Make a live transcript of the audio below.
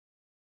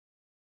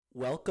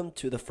Welcome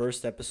to the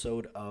first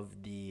episode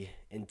of the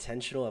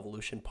Intentional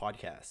Evolution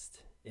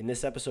podcast. In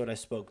this episode, I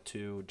spoke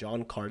to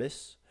John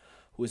Cardis,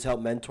 who has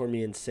helped mentor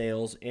me in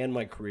sales and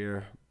my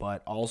career,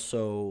 but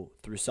also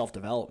through self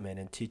development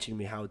and teaching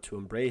me how to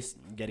embrace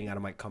getting out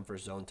of my comfort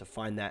zone to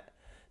find that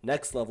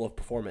next level of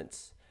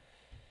performance.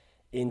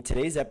 In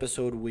today's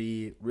episode,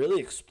 we really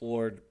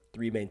explored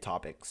three main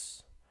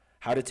topics: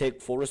 how to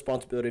take full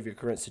responsibility of your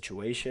current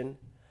situation,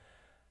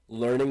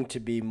 learning to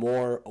be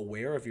more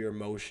aware of your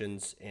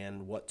emotions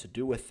and what to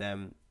do with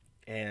them.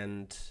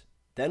 And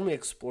then we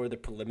explore the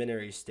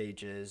preliminary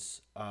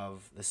stages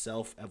of the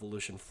self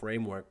evolution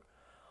framework,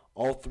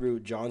 all through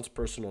John's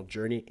personal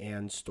journey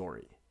and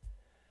story.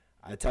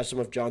 I touched some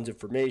of John's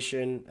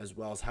information as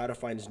well as how to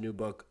find his new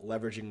book,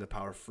 Leveraging the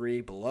Power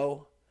Free,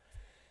 below.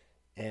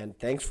 And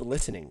thanks for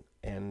listening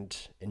and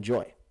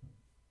enjoy.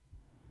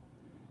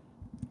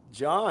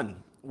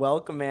 John,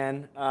 welcome,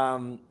 man.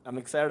 I'm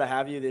excited to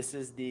have you. This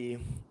is the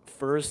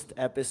first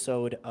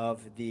episode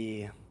of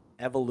the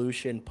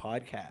Evolution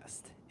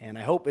podcast, and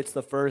I hope it's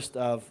the first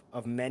of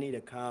many to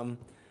come.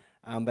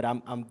 But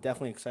I'm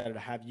definitely excited to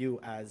have you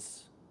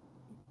as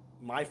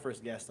my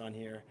first guest on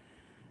here.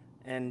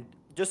 And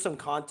just some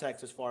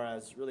context as far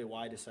as really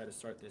why I decided to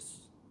start this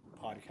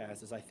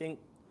podcast is I think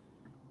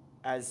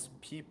as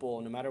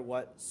people, no matter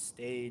what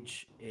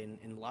stage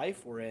in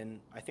life we're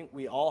in, I think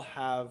we all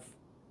have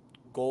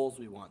goals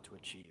we want to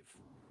achieve,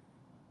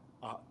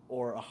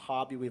 or a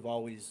hobby we've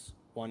always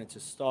wanted to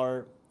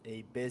start,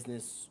 a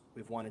business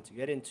we've wanted to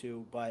get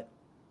into, but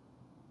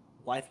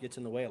life gets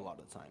in the way a lot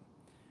of the time.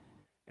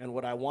 And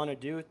what I want to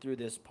do through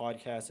this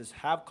podcast is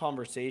have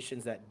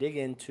conversations that dig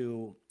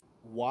into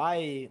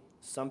why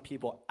some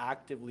people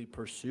actively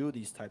pursue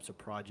these types of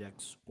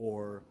projects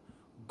or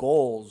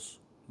goals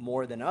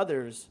more than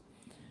others,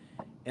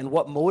 and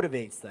what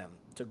motivates them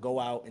to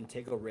go out and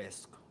take a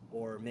risk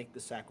or make the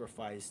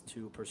sacrifice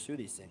to pursue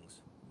these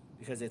things.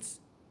 Because it's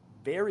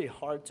very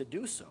hard to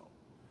do so,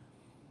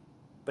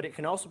 but it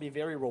can also be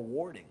very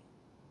rewarding.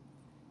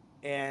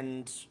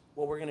 And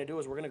what we're going to do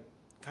is we're going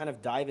to kind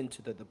of dive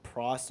into the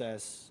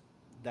process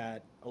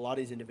that a lot of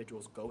these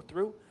individuals go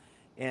through.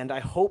 And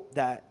I hope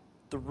that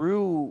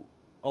through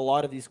a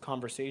lot of these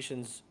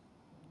conversations,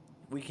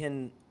 we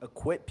can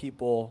equip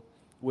people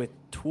with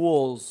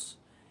tools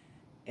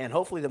and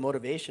hopefully the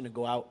motivation to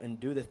go out and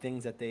do the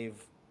things that they've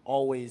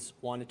always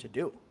wanted to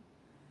do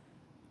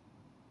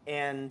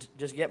and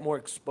just get more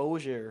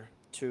exposure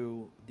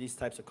to these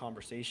types of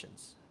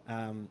conversations.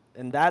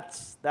 And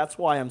that's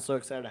why I'm so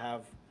excited to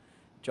have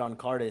John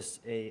Cardis,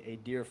 a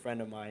dear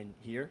friend of mine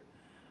here.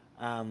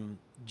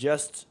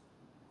 Just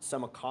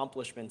some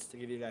accomplishments to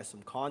give you guys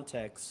some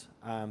context.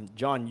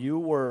 John, you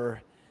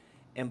were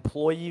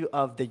Employee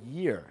of the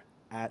Year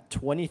at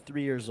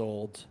 23 years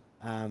old.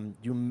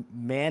 You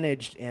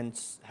managed and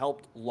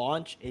helped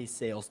launch a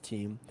sales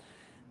team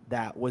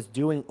that was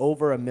doing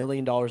over $1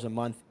 million a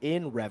month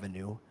in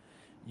revenue.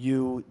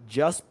 You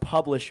just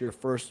published your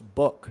first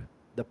book,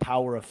 The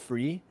Power of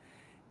Free.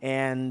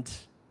 And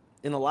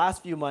in the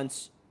last few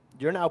months,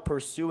 you're now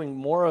pursuing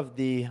more of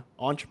the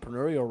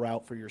entrepreneurial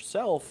route for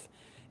yourself.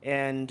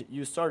 And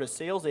you start a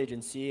sales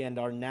agency and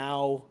are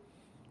now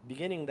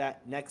beginning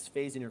that next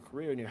phase in your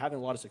career, and you're having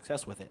a lot of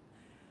success with it.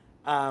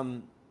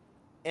 And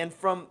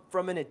from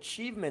an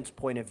achievements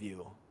point of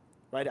view,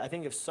 right? I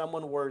think if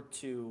someone were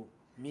to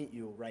meet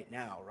you right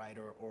now, right,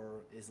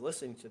 or is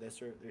listening to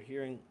this, or they're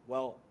hearing,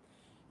 well,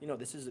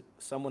 this is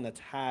someone that's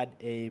had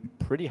a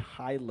pretty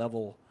high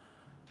level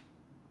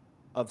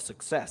of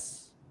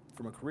success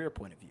from a career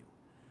point of view.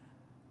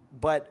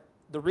 But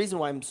the reason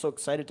why I'm so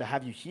excited to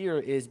have you here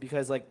is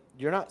because, like,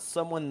 you're not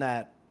someone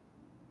that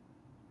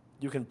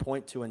you can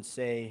point to and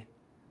say,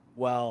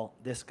 well,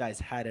 this guy's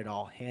had it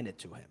all handed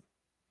to him.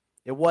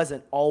 It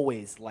wasn't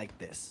always like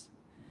this.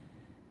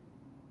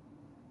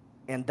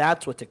 And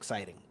that's what's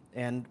exciting.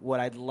 And what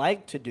I'd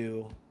like to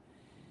do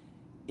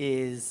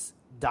is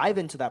dive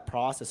into that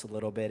process a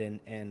little bit,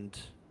 and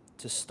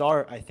to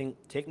start, I think,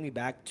 take me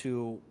back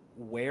to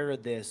where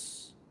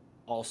this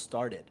all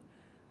started.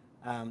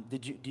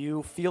 Do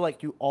you feel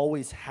like you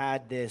always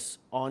had this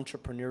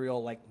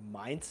entrepreneurial like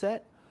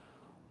mindset,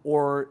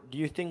 or do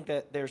you think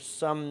that there's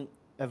some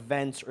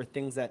events or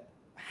things that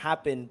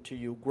happened to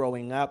you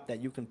growing up that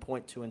you can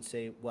point to and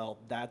say, well,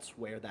 that's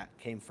where that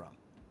came from?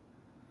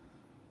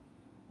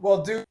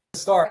 Well, dude, to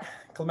start,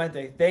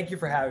 Clemente, thank you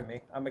for having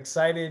me. I'm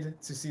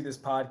excited to see this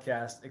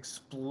podcast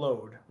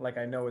explode like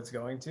I know it's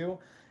going to.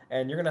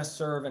 And you're going to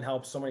serve and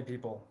help so many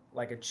people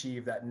like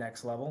achieve that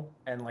next level.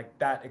 And like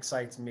that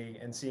excites me,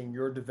 and seeing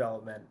your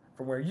development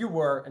from where you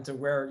were and to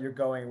where you're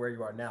going, where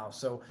you are now.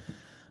 So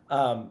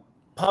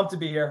pumped to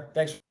be here.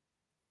 Thanks.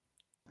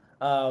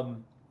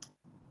 Um,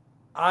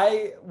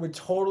 I would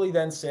totally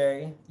then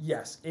say,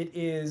 yes, it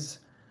is.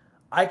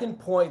 I can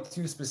point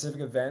to specific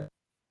events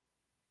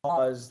that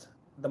caused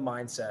the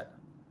mindset,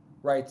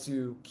 right,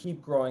 to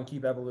keep growing,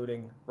 keep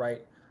evoluting,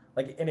 right?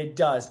 Like, and it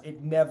does,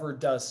 it never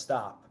does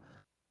stop.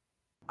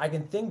 I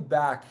can think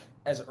back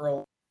as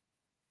early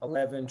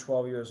 11,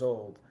 12 years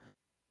old.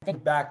 I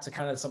think back to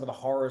kind of some of the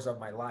horrors of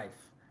my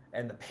life.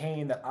 and the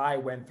pain that I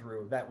went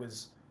through that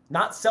was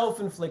not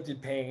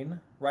self-inflicted pain,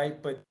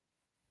 right, but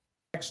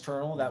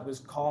external that Mm. was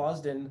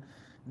caused and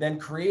then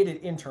created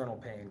internal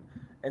pain.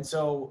 And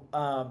so,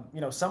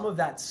 some of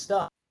that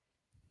stuff,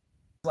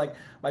 like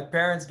my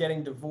parents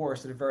getting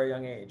divorced at a very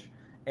young age,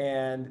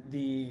 and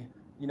the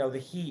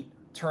heat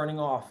turning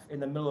off in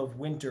the middle of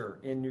winter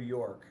in New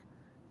York,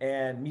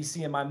 and me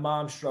seeing my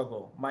mom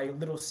struggle, my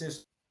little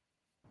sister,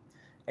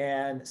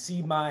 and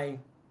see my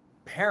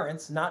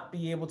parents not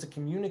be able to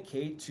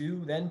communicate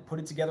to then put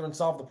it together and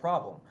solve the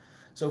problem.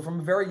 So from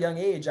a very young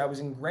age, I was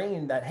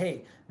ingrained that,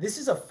 hey, this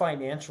is a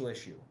financial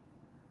issue.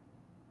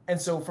 And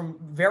so from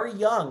very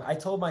young, I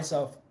told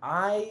myself,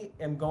 I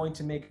am going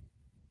to make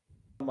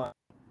money.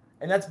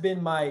 And that's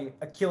been my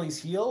Achilles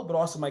heel, but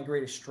also my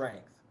greatest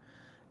strength.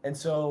 And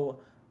so,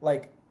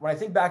 like, when I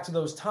think back to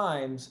those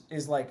times,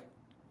 is like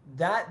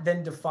that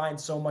then defined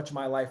so much of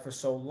my life for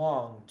so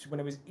long. When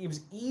it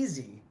was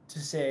easy to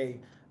say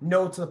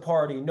no to the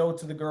party, no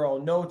to the girl,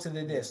 no to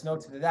the Mm. this, no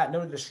to the that,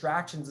 no to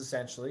distractions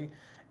essentially.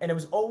 And it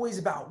was always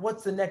about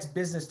what's the next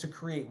business to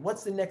create,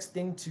 what's the next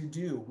thing to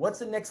do, what's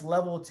the next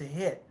level to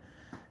hit,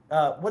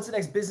 what's the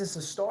next business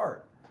to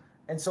start.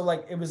 And so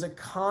like it was a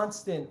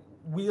constant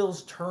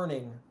wheels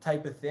turning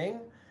type of thing,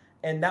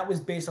 and that was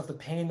based off the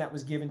pain that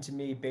was given to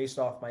me based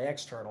off my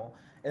external,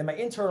 and my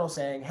internal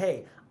saying,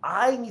 hey,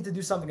 I need to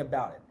do something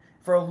about it.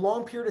 For a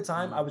long period of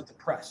time I Mm. was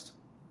depressed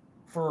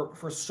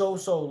for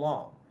so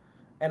long,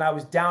 and I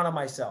was down on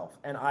myself,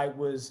 and I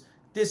was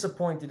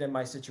disappointed in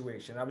my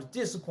situation, I was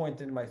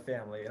disappointed in my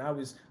family, and I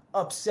was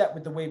upset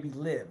with the way we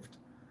lived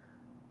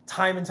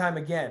time and time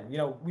again.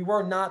 We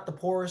were not the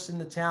poorest in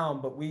the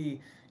town, but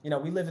we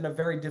lived in a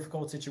very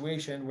difficult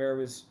situation where it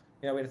was,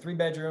 we had a three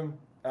bedroom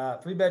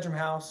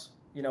house,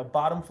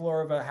 bottom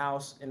floor of a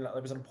house, and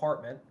it was an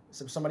apartment,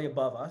 so somebody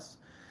above us,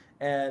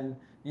 and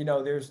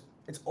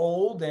it's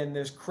old and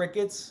there's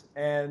crickets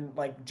and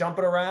like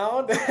jumping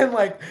around and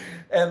like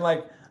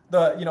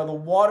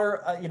the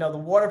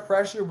water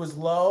pressure was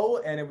low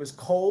and it was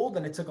cold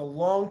and it took a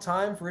long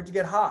time for it to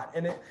get hot,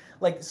 and it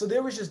like so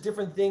there was just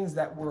different things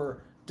that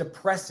were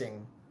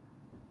depressing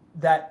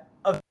that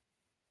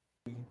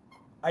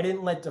I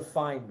didn't let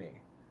define me,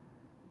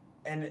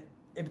 and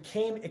it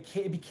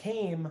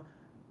became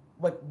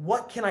like,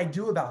 what can I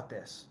do about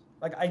this?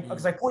 Like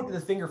because Mm. I pointed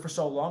the finger for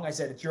so long, I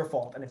said it's your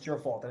fault and it's your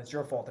fault and it's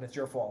your fault and it's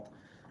your fault,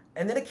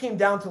 and then it came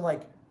down to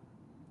like,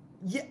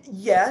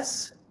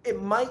 yes,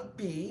 it might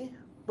be,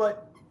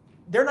 but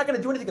they're not going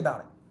to do anything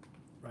about it.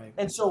 Right.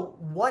 And so,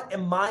 what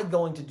am I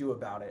going to do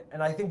about it?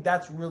 And I think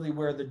that's really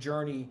where the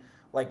journey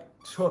like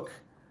took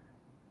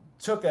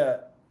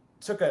a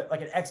took a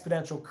like an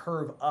exponential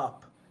curve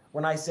up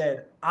when I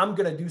said I'm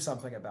gonna do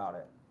something about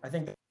it. I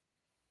think that's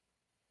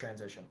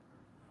transition.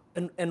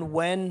 And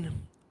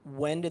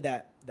when did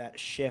that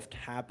shift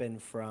happen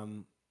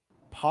from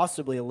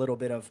possibly a little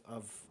bit of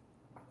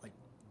like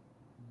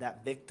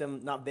that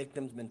victim, not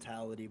victim's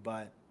mentality,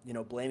 but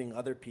blaming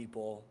other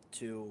people,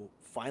 to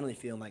finally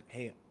feeling like,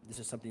 hey, this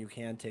is something you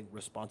can take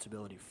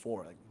responsibility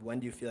for? Like, when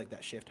do you feel like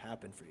that shift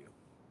happened for you?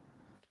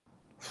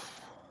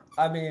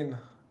 I mean,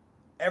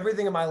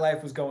 everything in my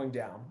life was going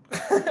down.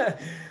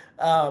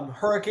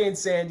 Hurricane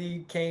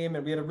Sandy came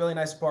and we had a really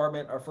nice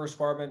apartment, our first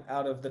apartment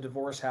out of the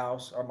divorce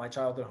house or my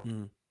childhood home.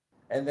 Mm.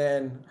 And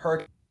then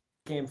Hurricane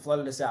came,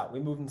 flooded us out. We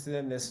moved into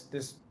then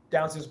this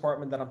downstairs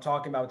apartment that I'm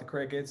talking about with the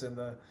crickets and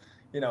the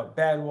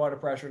bad water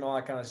pressure and all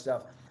that kind of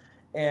stuff.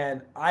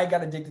 And I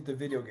got addicted to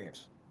video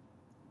games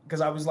because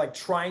I was like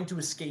trying to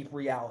escape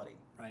reality.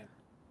 Right.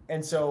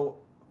 And so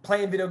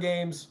playing video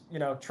games,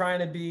 trying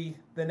to be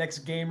the next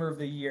gamer of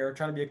the year,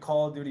 trying to be a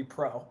Call of Duty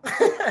pro.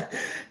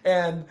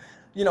 And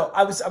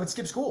I would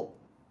skip school.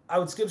 I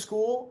would skip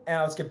school and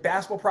I would skip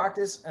basketball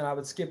practice and I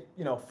would skip,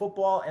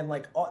 football, and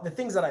like all, the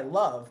things that I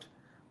loved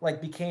like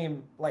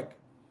became like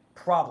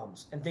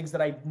problems and things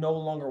that I no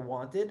longer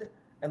wanted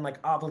and like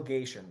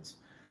obligations.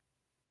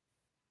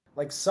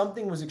 Like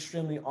something was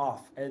extremely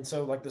off. And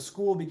so like the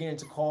school began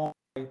to call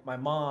my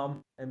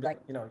mom and be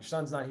like, your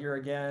son's not here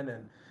again.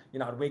 And,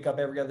 I'd wake up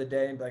every other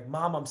day and be like,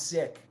 Mom, I'm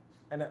sick.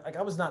 And like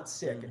I was not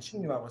sick, Mm. and she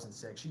knew I wasn't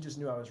sick. She just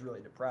knew I was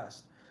really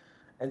depressed.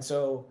 And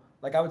so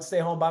like I would stay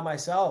home by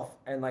myself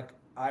and like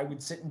I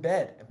would sit in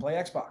bed and play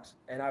Xbox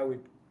and I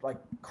would like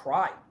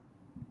cry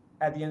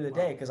at the end of the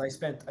day Wow. because I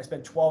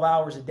spent 12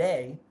 hours a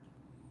day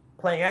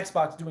playing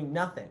Xbox doing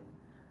nothing.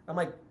 I'm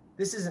like,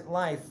 this isn't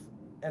life,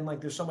 and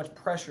like there's so much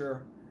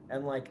pressure,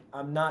 and like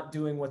I'm not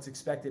doing what's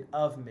expected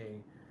of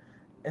me.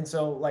 And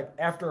so like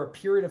after a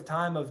period of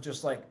time of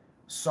just like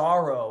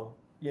sorrow,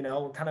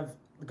 kind of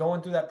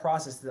going through that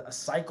process, a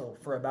cycle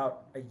for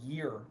about a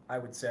year, I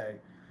would say,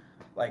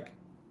 like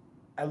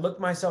I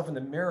looked myself in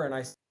the mirror and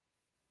I said,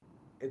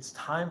 it's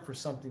time for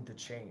something to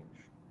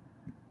change.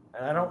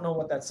 And I don't Mm. know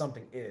what that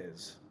something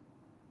is,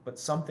 but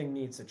something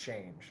needs to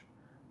change.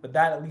 But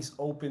that at least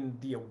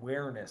opened the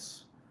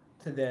awareness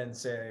to then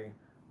say,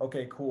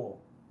 okay,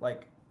 cool.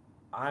 Like,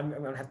 I'm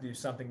going to have to do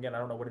something again. I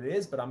don't know what it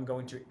is, but I'm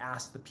going to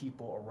ask the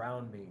people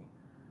around me,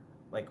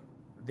 like,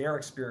 their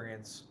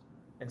experience,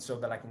 and so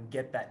that I can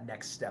get that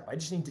next step. I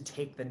just need to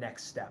take the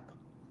next step.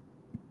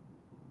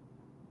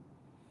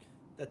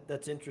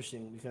 That's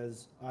interesting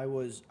because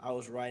I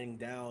was writing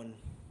down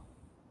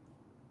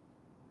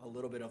a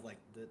little bit of like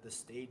the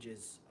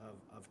stages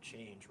of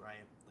change, right?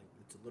 Like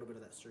it's a little bit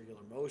of that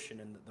circular motion,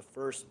 and the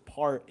first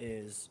part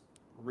is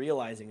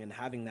realizing and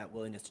having that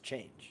willingness to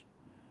change.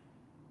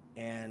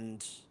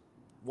 And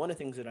one of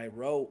the things that I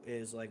wrote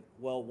is like,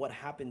 well, what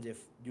happens if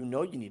you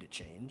know you need to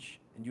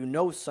change and you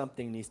know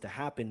something needs to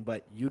happen,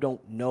 but you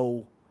don't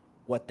know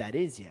what that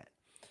is yet?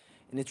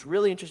 And it's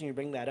really interesting you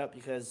bring that up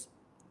because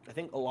I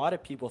think a lot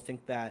of people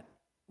think that,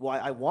 well,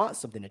 I want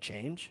something to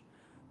change,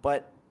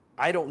 but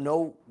I don't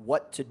know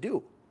what to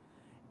do.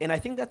 And I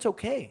think that's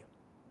okay.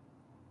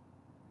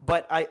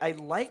 But I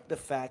like the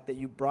fact that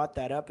you brought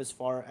that up as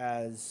far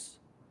as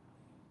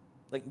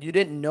like you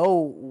didn't know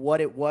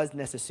what it was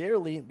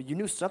necessarily, but you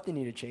knew something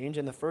needed to change.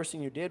 And the first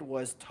thing you did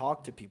was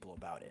talk to people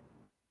about it.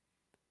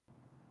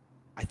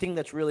 I think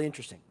that's really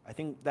interesting. I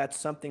think that's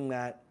something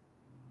that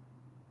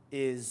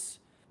is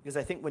because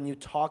I think when you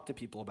talk to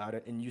people about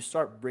it and you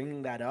start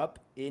bringing that up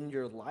in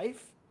your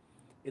life,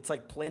 it's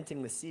like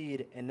planting the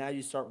seed and now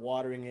you start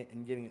watering it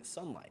and giving it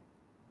sunlight.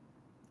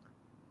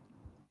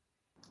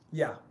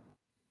 Yeah,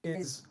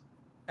 is,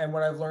 and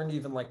what I've learned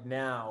even like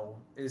now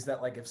is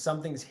that like if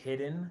something's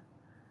hidden,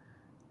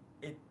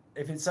 it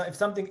if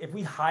something if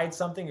we hide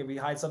something, if we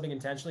hide something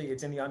intentionally,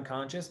 it's in the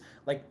unconscious.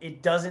 Like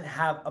it doesn't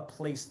have a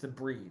place to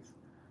breathe.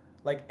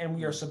 Like, and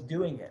we are Mm,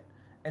 subduing it.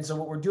 And so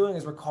what we're doing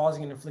is we're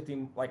causing and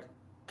inflicting like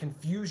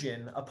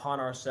confusion upon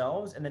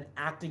ourselves and then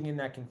acting in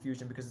that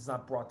confusion because it's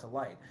not brought to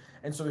light.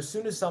 And so as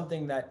soon as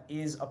something that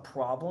is a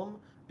problem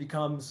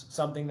becomes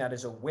something that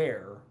is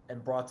aware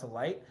and brought to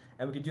light,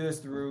 and we can do this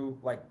through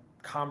like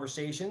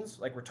conversations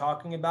like we're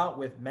talking about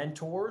with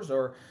mentors,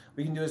 or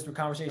we can do this through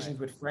right. conversations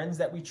with friends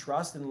that we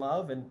trust and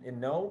love and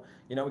know,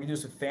 we can do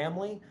this with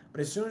family.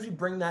 But as soon as we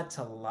bring that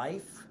to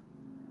life,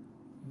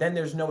 then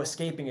there's no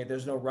escaping it,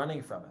 there's no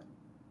running from it.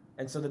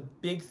 And so the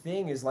big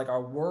thing is like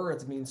our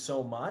words mean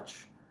so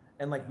much,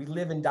 and like Yeah. we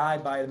live and die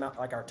by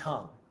like our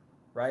tongue,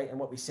 right, and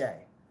what we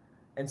say.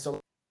 And so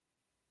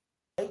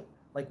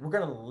like we're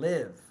gonna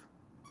live,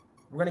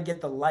 we're gonna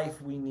get the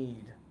life we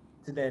need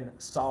to then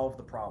solve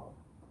the problem.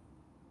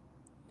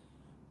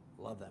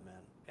 Love that,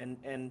 man.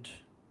 And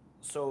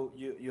so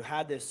you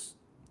had this,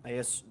 I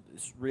guess,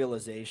 this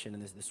realization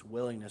and this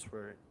willingness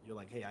where you're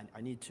like, hey,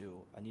 I need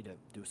to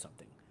do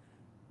something.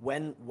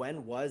 When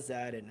was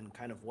that, and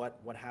kind of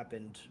what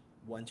happened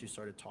once you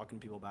started talking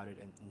to people about it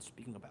and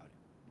speaking about it?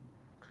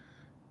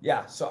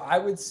 Yeah, so I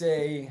would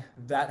say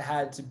that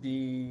had to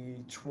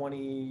be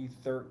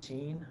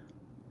 2013.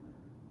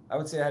 I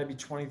would say it had to be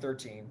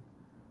 2013.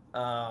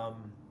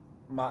 Um,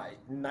 my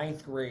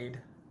ninth grade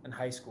in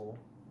high school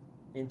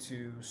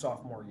into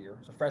sophomore year,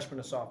 so freshman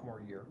to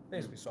sophomore year, Mm,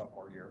 basically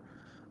sophomore year.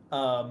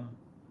 Um,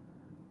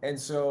 and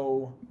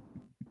so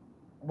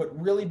what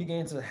really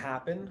began to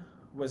happen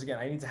was, again,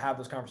 I need to have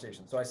those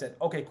conversations. So I said,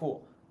 okay,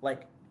 cool.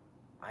 Like,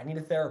 I need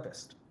a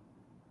therapist.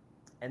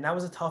 And that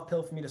was a tough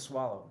pill for me to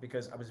swallow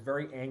because I was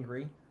very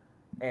angry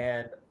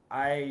and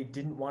I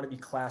didn't want to be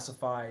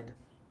classified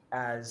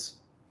as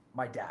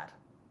my dad,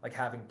 like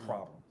having mm,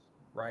 problems,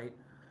 right?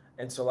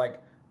 And so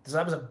like so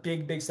that was a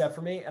big, big step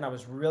for me, and I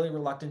was really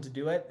reluctant to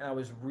do it. And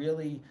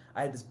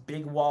I had this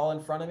big wall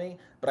in front of me,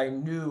 but I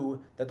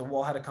knew that the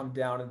wall had to come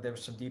down, and there were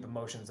some deep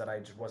emotions that I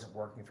just wasn't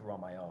working through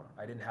on my own.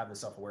 I didn't have the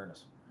self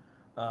awareness,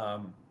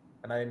 um,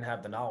 and I didn't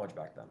have the knowledge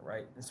back then,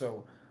 right? And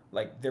so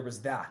like there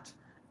was that,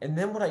 and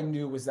then what I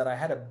knew was that I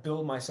had to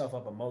build myself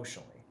up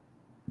emotionally.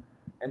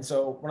 And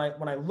so when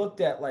I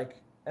looked at like,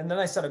 and then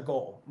I set a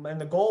goal, and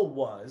the goal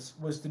was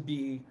to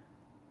be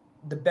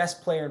the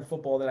best player in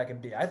football that I can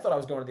be. I thought I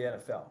was going to the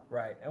NFL,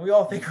 right? And we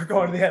all think we're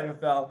going to the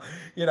NFL,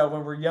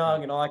 when we're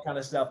young right. and all that kind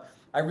of stuff.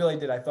 I really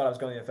did. I thought I was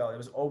going to the NFL. It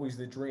was always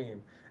the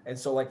dream. And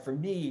so like for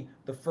me,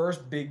 the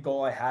first big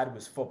goal I had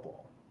was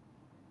football.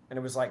 And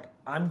it was like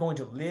I'm going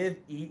to live,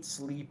 eat,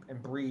 sleep,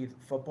 and breathe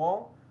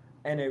football.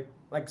 And it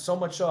like so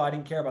much so I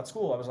didn't care about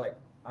school. I was like,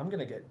 I'm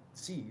gonna get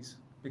C's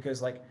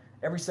because like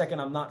every second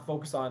I'm not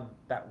focused on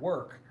that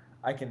work,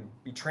 I can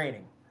be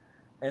training.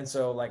 And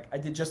so like I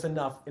did just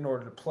enough in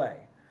order to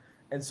play.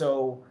 And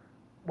so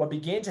what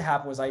began to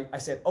happen was I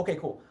said, okay,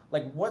 cool.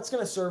 Like what's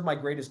gonna serve my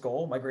greatest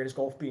goal? My greatest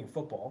goal being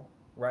football,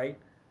 right?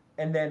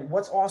 And then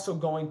what's also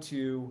going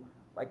to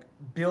like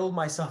build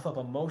myself up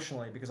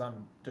emotionally because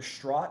I'm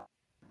distraught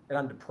and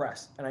I'm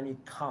depressed and I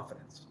need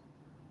confidence.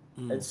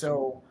 And Mm,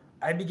 so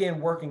I began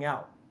working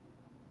out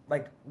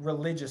like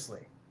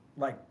religiously,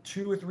 like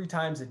 2 or 3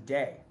 times a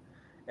day.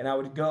 And I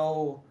would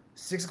go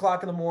 6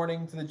 o'clock in the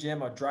morning to the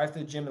gym. I'd drive to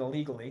the gym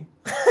illegally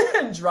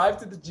and drive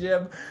to the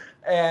gym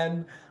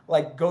and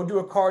like go do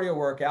a cardio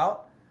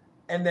workout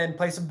and then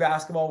play some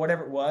basketball,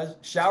 whatever it was,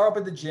 shower up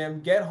at the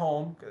gym, get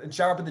home and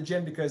shower up at the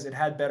gym because it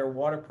had better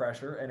water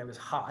pressure and it was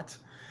hot.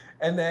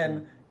 And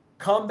mm, then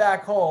come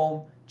back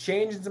home,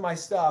 change into my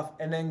stuff,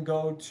 and then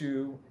go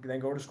to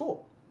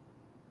school.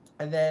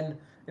 And then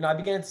I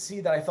began to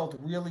see that I felt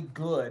really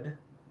good.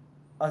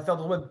 I felt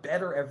a little bit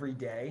better every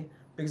day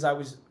because I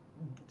was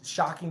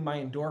shocking my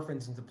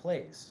endorphins into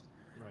place.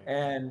 Right.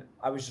 And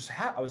I was just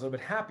I was a little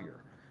bit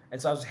happier.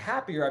 And so I was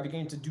happier. I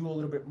began to do a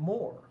little bit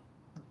more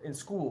in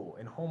school,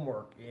 in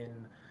homework,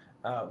 in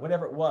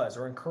whatever it was,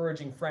 or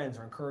encouraging friends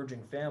or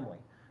encouraging family,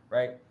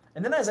 right?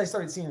 And then as I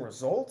started seeing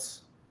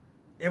results,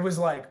 it was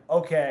like,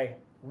 okay,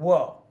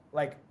 whoa,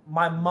 like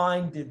my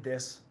mind did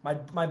this, my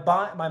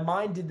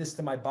mind did this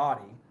to my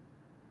body,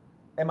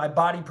 and my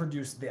body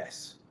produced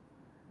this.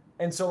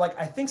 And so like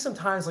I think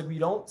sometimes like we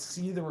don't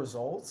see the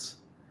results,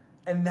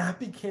 and that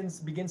begins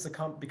to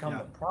become Yeah.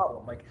 the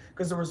problem. Like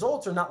because the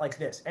results are not like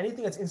this.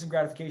 Anything that's instant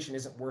gratification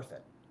isn't worth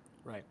it.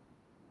 Right.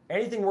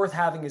 Anything worth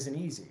having isn't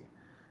easy.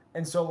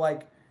 And so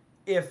like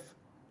if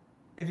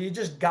if you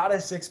just got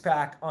a six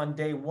pack on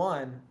day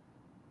one,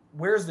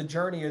 where's the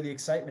journey or the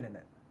excitement in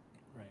it?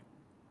 Right.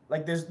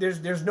 Like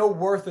there's no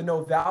worth and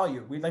no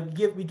value. We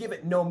give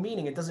it no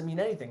meaning. It doesn't mean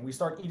anything. We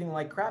start eating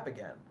like crap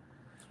again,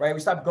 right? We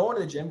stop going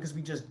to the gym because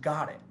we just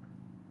got it.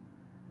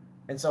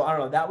 And so I don't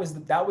know. That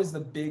was the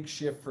big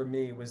shift for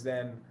me, was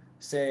then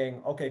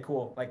saying, okay,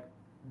 cool. Like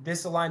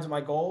this aligns with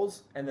my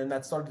goals, and then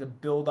that started to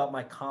build up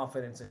my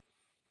confidence,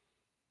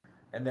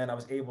 and then I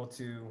was able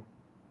to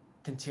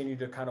continue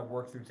to kind of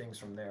work through things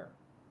from there.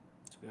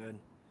 It's good.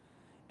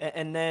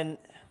 And then,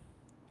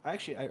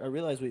 actually, I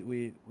realized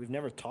we've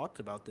never talked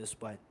about this,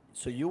 but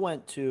so you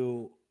went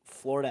to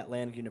Florida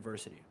Atlantic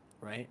University,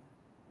 right?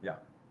 Yeah.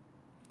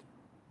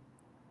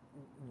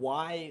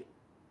 Why,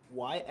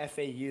 why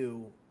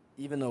FAU,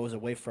 even though it was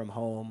away from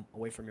home,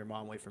 away from your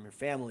mom, away from your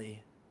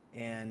family,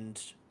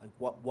 and like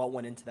what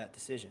went into that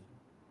decision?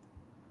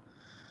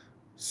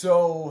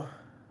 So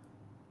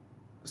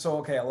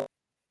okay.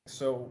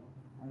 So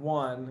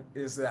one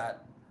is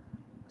that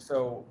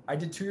so I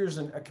did 2 years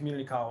in a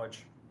community college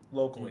Mm.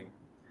 locally,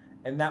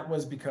 and that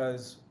was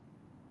because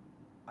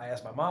I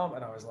asked my mom,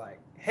 and I was like,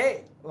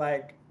 "Hey,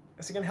 like,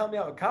 is he gonna help me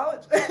out with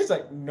college?" She's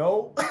like,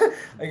 "No." "Are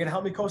you gonna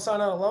help me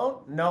co-sign on a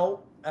loan?"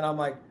 "No." And I'm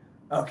like,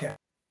 "Okay,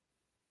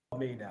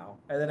 me now."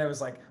 And then it was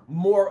like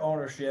more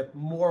ownership,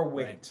 more Right.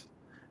 weight,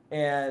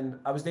 and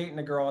I was dating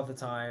a girl at the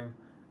time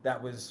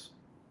that was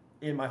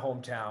in my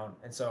hometown,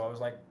 and so I was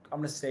like, "I'm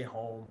gonna stay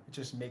home. It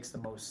just makes the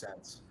most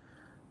sense."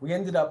 We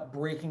ended up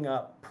breaking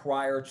up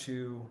prior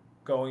to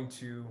going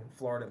to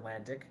Florida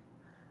Atlantic,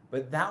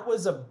 but that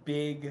was a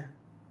big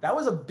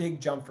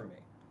jump for me.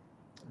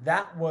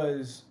 That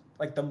was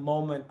like the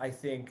moment I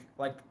think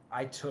like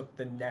I took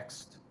the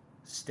next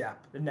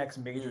step, the next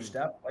major Mm.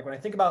 step. Like when I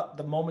think about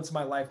the moments in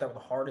my life that were the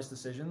hardest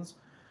decisions,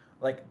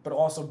 like but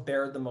also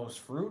bared the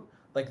most fruit,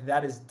 like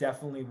that is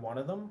definitely one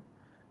of them.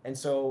 And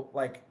so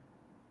like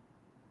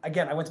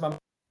again, I went to my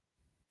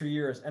 2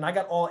 years and I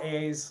got all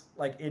A's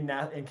like in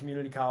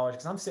community college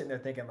because I'm sitting there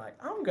thinking like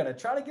I'm gonna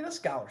try to get a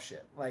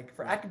scholarship like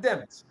for Right.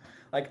 academics.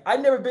 Like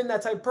I'd never been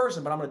that type of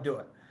person, but I'm gonna do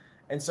it.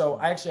 And so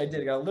Mm. I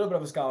did. I got a little bit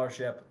of a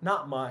scholarship,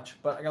 not much,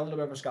 but I got a little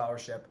bit of a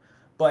scholarship.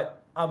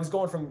 But I was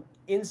going from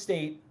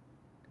in-state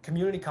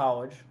community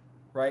college,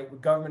 right,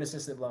 with government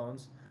assisted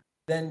loans,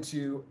 then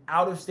to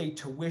out-of-state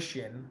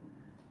tuition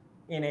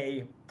in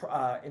a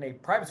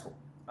private school.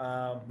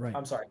 Right.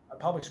 I'm sorry, a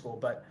public school,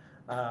 but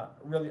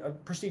really a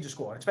prestigious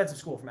school, an expensive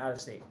school from out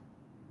of state.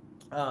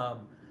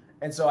 Um,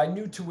 and so I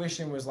knew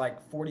tuition was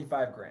like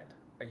 45 grand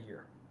a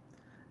year.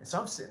 And so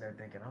I'm sitting there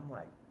thinking, I'm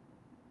like,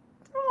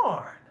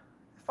 darn,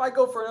 if I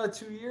go for another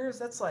 2 years,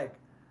 that's like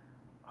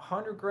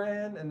 100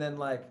 grand. And then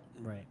like,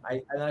 Right.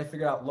 I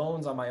figured out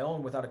loans on my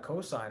own without a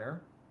cosigner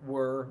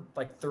were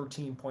like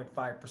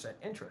 13.5%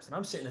 interest. And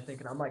I'm sitting there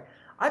thinking, I'm like,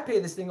 I pay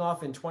this thing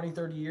off in 20,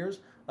 30 years.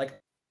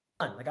 Like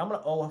I'm going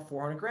to owe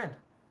 400 grand.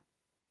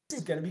 This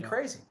is going to be Yeah.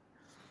 crazy.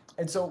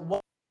 And so what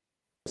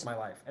was my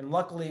life? And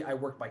luckily I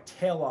worked my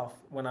tail off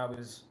when I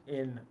was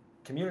in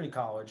community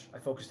college. I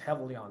focused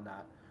heavily on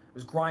that. It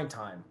was grind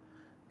time.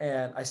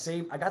 And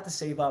I got to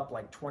save up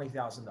like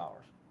 $20,000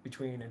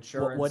 between What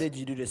insurance. did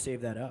you do to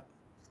save that up?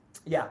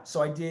 Yeah.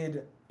 So I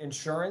did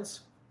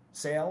insurance,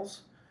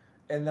 sales,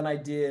 and then so I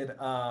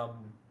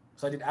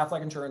did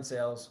Aflac insurance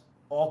sales,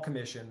 all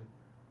commission,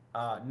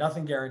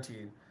 nothing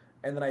guaranteed.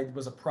 And then I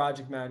was a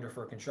project manager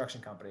for a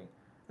construction company.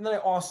 And then I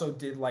also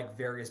did like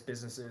various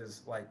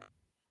businesses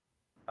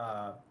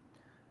uh,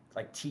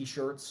 like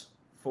T-shirts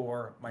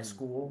for my Mm.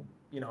 school,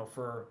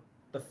 for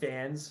the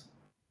fans,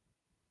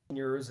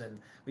 seniors, and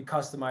we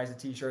customized the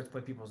T-shirts,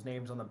 put people's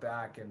names on the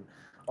back, and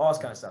all this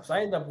kind Right. of stuff. So I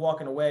ended up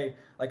walking away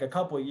like a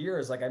couple of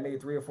years, like I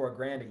made 3 or 4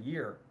 grand a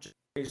year just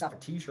based off of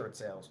T-shirt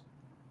sales.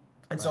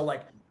 And so Right.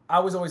 like I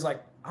was always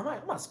like, I'm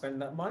not spending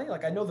that money.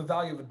 Like I know the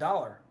value of a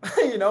dollar.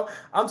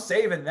 I'm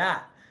saving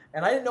that.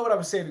 And I didn't know what I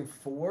was saving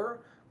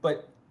for,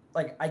 but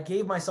like I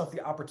gave myself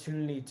the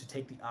opportunity to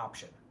take the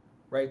option,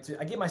 right?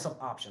 I gave myself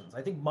options.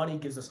 I think money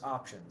gives us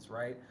options,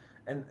 right?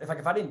 And if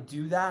I didn't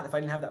do that, if I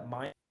didn't have that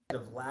mindset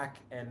of lack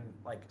and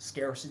like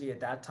scarcity at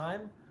that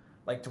time,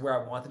 like to where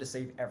I wanted to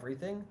save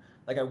everything,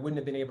 like I wouldn't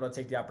have been able to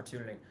take the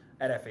opportunity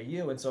at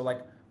FAU. And so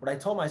like what I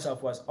told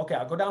myself was, okay,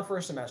 I'll go down for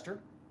a semester.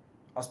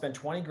 I'll spend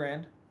 20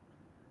 grand.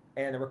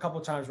 And there were a couple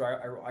of times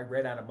where I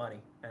ran out of money,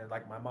 and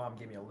like my mom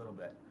gave me a little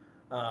bit.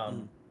 Mm.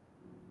 Um,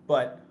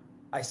 but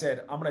I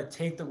said, I'm going to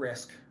take the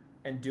risk.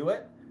 and do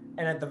it.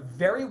 And at the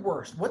very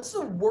worst, what's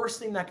the worst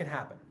thing that can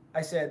happen?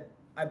 I said,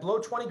 I blow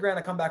 20 grand,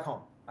 I come back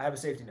home. I have a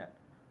safety net.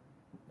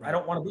 I Right.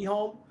 don't want to be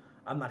home.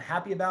 I'm not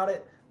happy about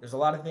it. There's a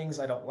lot of things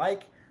I don't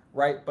like,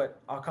 right? But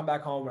I'll come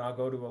back home and I'll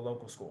go to a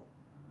local school,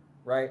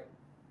 right?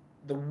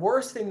 The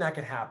worst thing that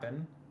could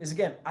happen is,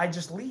 again, I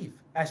just leave.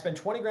 I spend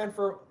 20 grand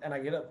and I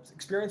get an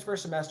experience for a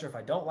semester. If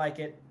I don't like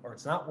it or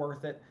it's not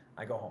worth it,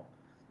 I go home.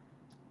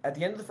 At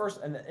the end of the first,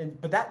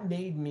 but that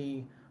made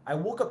me, I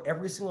woke up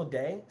every single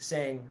day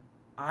saying,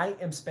 I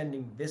am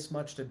spending this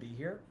much to be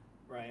here,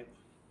 Right.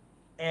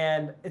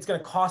 and it's going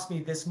to cost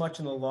me this much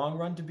in the long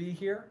run to be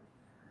here,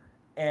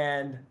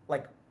 and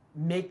like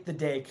make the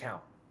day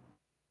count.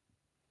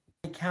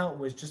 Count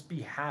was just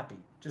be happy,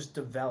 just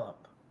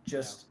develop, Yeah.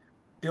 just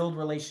build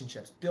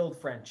relationships, build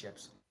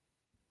friendships,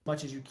 as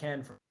much as you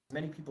can for as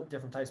many people,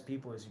 different types of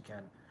people as you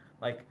can.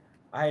 Like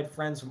I had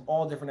friends from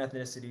all different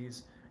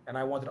ethnicities, and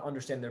I wanted to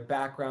understand their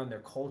background, their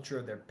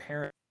culture, their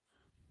parents.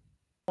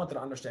 I wanted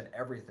to understand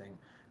everything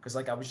because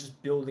like I was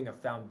just building a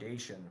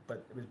foundation,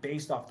 but it was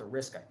based off the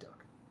risk I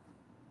took.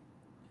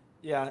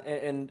 Yeah.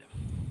 And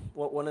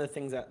what one of the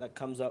things that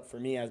comes up for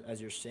me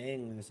as you're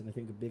saying this, and I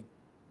think a big,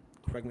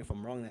 correct me if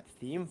I'm wrong, that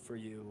theme for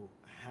you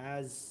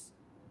has,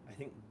 I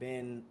think,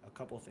 been a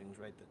couple things,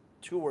 right? The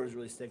two words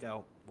really stick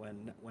out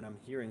when I'm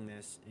hearing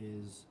this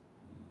is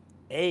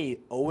a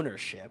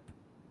ownership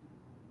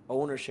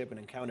and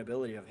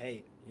accountability of,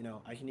 hey,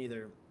 I can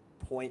either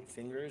point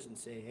fingers and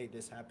say, hey,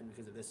 this happened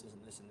because of this and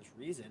this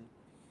reason.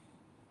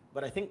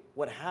 But I think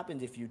what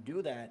happens if you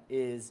do that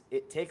is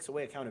it takes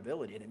away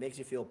accountability and it makes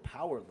you feel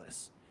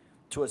powerless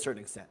to a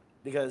certain extent.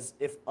 Because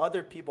if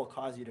other people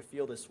cause you to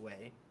feel this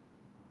way,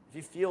 if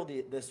you feel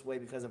this way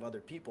because of other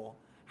people,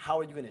 how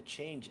are you going to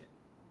change it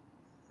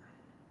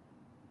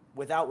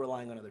without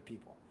relying on other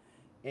people?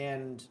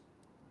 And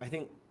I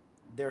think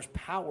there's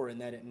power in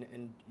that,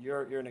 and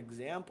you're an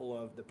example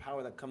of the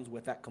power that comes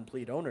with that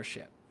complete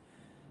ownership.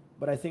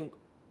 But I think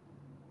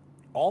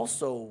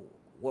also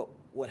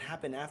what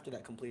happened after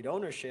that complete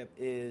ownership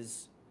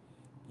is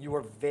you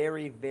were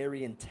very,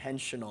 very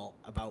intentional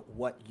about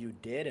what you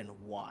did and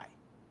why.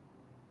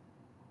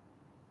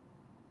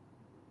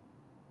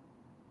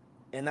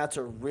 And that's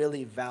a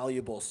really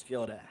valuable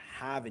skill to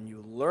have, and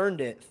you learned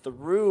it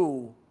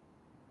through,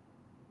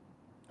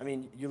 I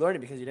mean, you learned it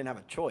because you didn't have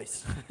a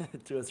choice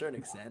to a certain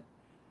extent,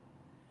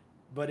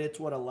 but it's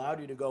what allowed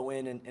you to go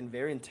in and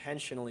very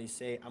intentionally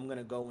say, I'm going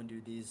to go and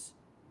do these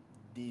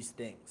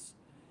things,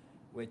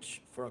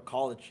 which for a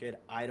college kid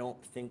I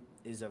don't think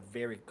is a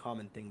very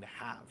common thing to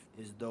have,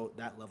 is though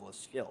that level of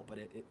skill. But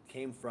it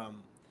came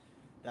from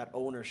that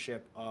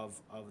ownership of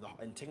the,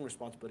 and taking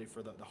responsibility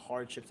for the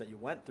hardships that you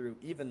went through,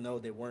 even though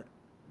they weren't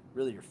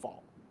really your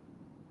fault.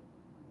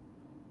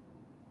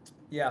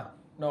 Yeah,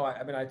 no,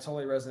 I mean I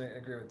totally resonate and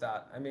agree with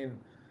that. I mean,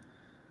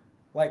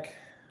 like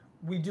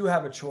we do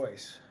have a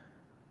choice.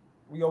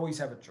 We always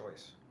have a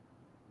choice,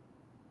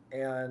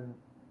 and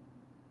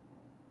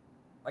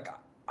like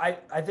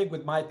I think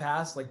with my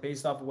past, like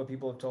based off of what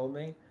people have told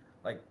me,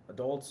 like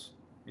adults,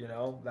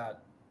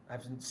 that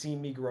have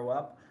seen me grow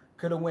up,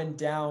 could have went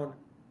down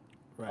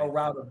a Right.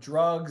 route of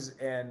drugs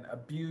and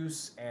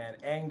abuse and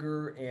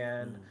anger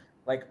and Mm.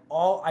 like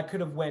all I could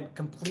have went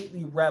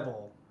completely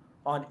rebel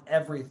on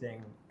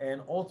everything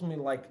and ultimately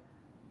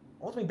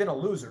been a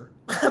loser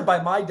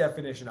by my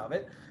definition of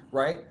it,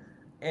 right?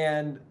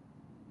 And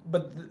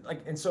but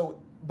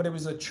it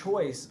was a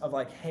choice of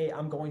like, hey,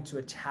 I'm going to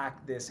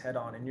attack this head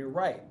on. And you're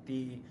right,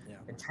 the Yeah.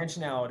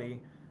 intentionality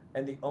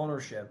and the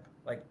ownership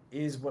like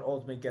is what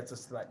ultimately gets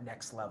us to that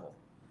next level.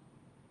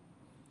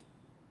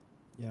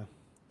 Yeah.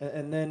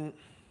 And then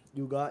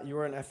you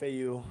were in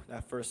FAU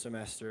that first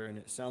semester, and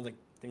it sounds like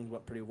things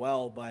went pretty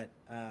well. But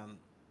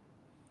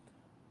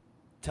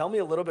tell me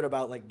a little bit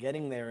about like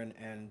getting there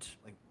and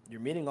like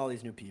you're meeting all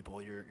these new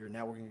people, you're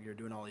networking, you're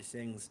doing all these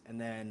things, and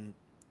then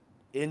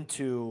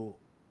into,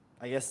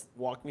 I guess,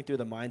 walk me through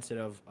the mindset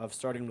of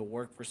starting to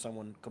work for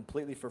someone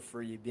completely for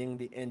free, being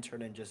the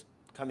intern and just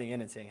coming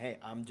in and saying, hey,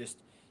 I'm just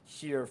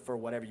here for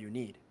whatever you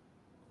need.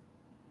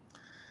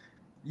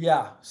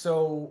 Yeah.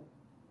 So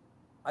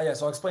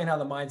I'll explain how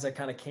the mindset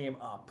kind of came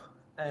up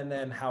and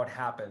then how it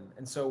happened.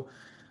 And so,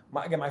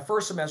 again, my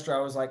first semester, I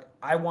was like,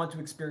 I want to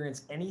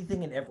experience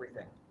anything and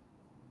everything.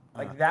 Uh,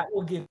 Like that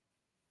will give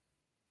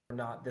or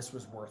not this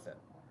was worth it.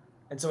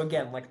 And so right.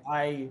 again, like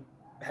I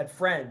had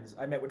friends,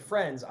 I met with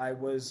friends, I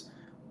was,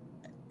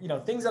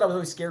 things that I was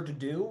always scared to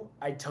do,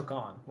 I took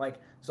on. Like,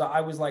 so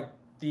I was like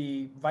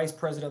the vice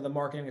president of the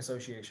marketing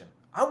association.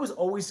 I was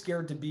always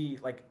scared to be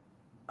like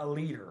a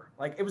leader.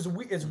 Like it's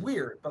Mm.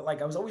 weird, but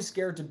like I was always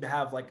scared to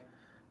have like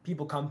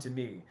people come to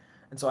me.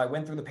 And so I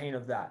went through the pain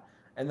of that.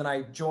 And then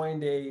I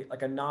joined a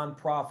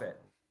nonprofit,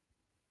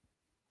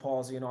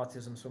 palsy and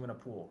autism swim in a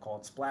pool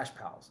called Splash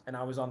Pals, and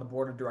I was on the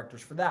board of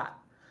directors for that.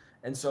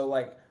 And so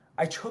like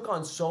I took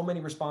on so many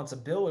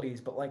responsibilities,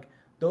 but like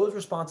those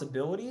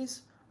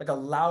responsibilities like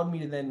allowed me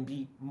to then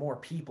meet more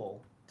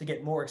people, to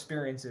get more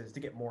experiences, to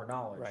get more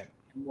knowledge, Right.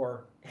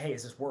 more hey,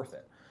 is this worth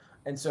it?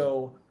 And Yep.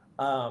 so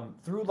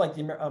through like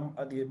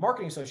the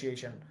marketing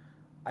association,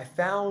 I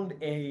found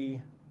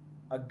a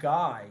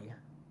guy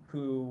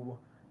who,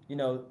 you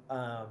know,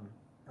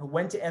 who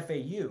went to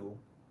FAU,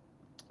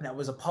 that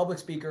was a public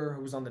speaker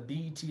who was on the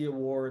BET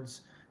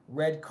Awards,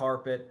 red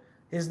carpet.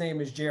 His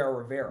name is J.R.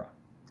 Rivera.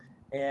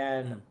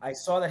 And Mm. I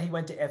saw that he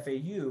went to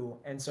FAU,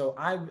 and so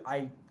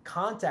I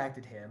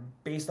contacted him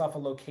based off a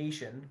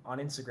location on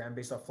Instagram,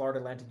 based off Florida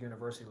Atlantic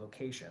University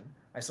location.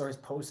 I saw his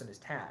posts and his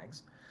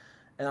tags,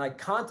 and I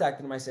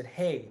contacted him. I said,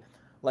 "Hey,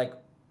 like,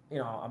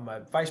 I'm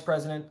a vice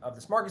president of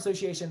this market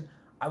association.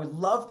 I would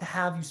love to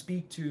have you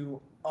speak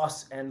to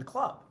us and the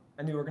club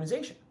and the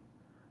organization."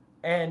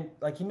 And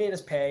like he made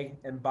us pay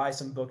and buy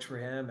some books for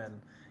him,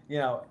 and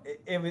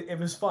it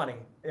was funny.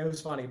 It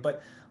was funny,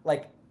 but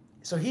like,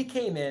 so he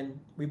came in,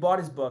 we bought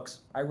his books,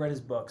 I read his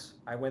books,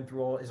 I went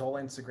through his whole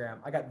Instagram,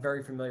 I got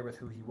very familiar with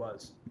who he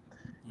was.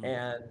 Mm.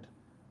 And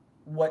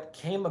what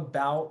came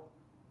about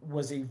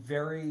was a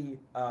very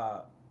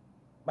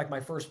like my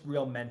first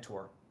real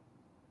mentor,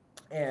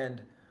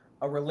 and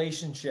a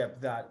relationship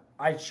that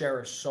I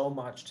cherish so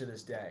much to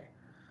this day.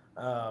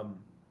 um,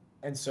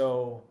 and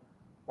so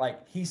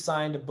like he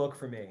signed a book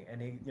for me,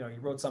 and he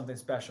wrote something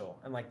special,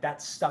 and like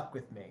that stuck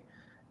with me.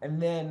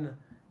 And then,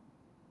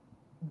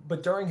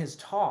 but during his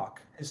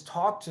talk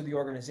to the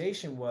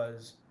organization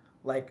was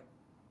like,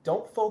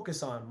 don't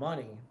focus on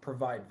money,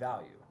 provide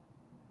value.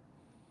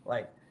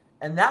 Like,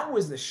 and that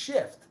was the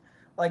shift.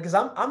 Like, because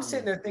I'm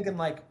sitting Mm. there thinking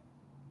like,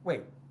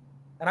 wait.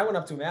 And I went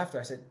up to him after,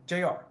 I said,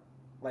 JR,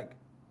 like,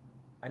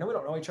 I know we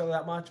don't know each other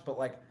that much, but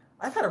like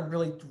I've had a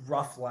really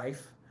rough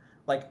life.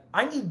 Like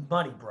I need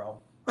money, bro.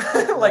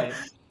 like Right.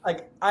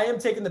 like I am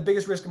taking the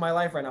biggest risk of my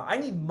life right now. I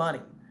need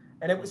money.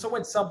 And Mm. so it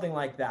went something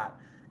like that.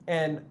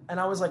 And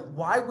I was like,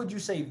 why would you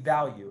say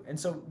value? And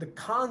so the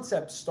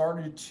concept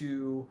started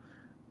to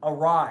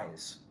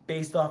arise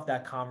based off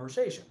that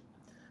conversation.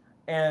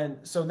 And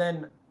so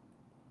then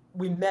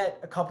we met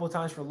a couple of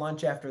times for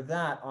lunch after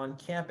that on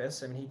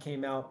campus. I mean, he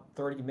came out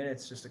 30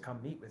 minutes just to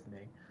come meet with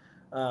me.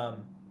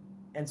 Um,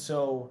 and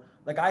so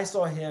like I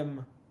saw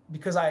him,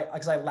 because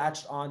I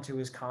latched onto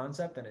his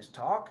concept and his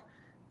talk,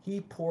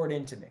 he poured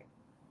into me,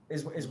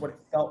 is Mm. what it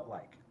felt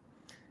like.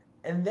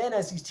 And then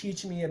as he's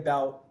teaching me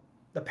about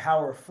the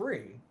power of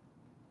free,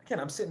 again,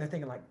 I'm sitting there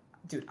thinking like,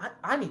 dude,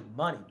 I need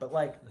money, but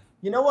like,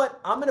 you know what?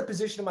 I'm in a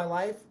position in my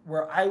life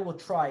where I will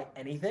try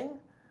anything,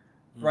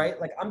 Mm. right?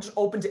 Like I'm just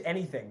open to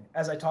anything,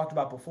 as I talked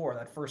about before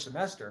that first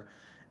semester.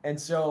 And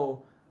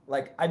so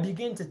like I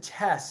begin to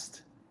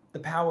test the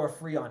power of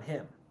free on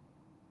him,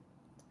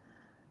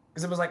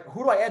 because it was like,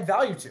 who do I add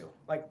value to?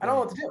 Like I don't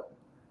know Right. what to do.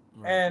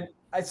 Right. And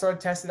I started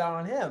testing it out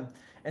on him.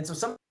 And so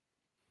some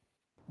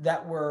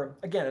that were,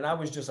 again, and I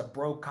was just a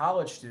broke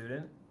college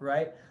student,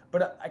 right?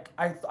 But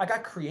I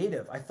got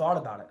creative. I thought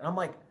about it, and I'm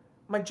like,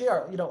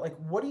 JR, like,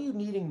 what are you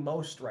needing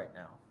most right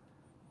now?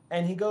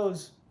 And he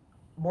goes,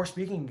 more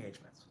speaking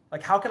engagements.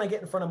 Like, how can I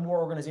get in front of more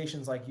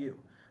organizations like you?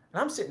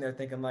 And I'm sitting there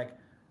thinking like,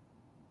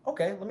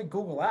 okay, let me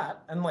Google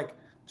that, and like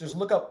just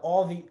look up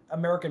all the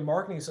American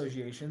marketing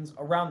associations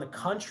around the Mm.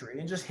 country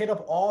and just hit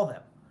up all of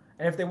them.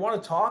 And if they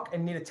want to talk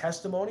and need a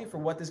testimony for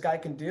what this guy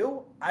can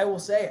do, I will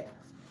say it.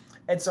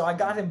 And so I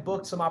got him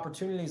booked some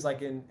opportunities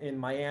like in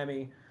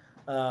Miami,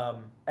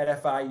 at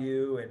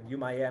FIU and U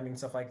Miami and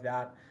stuff like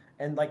that.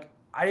 And like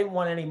I didn't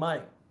want any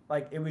money.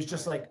 Like it was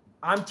just Right. like,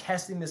 I'm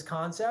testing this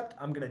concept.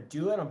 I'm gonna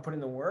do it. I'm putting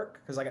in the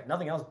work because I got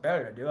nothing else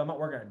better to do. I'm not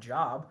working a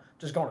job,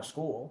 just going to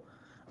school.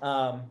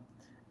 Um,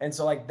 and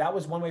so like that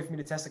was one way for me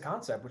to test the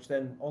concept, which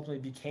then ultimately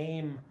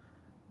became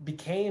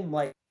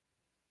like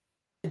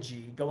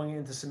strategy going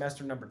into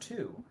semester number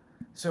two.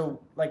 So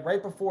like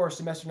right before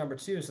semester number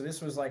two, so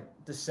this was like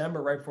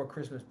December, right before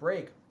Christmas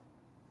break.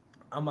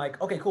 I'm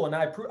like, okay, cool. And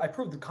now I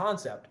proved the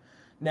concept.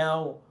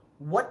 Now,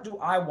 what do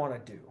I want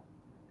to do?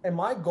 And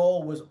my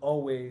goal was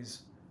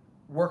always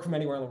work from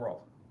anywhere in the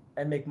world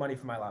and make money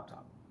from my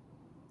laptop.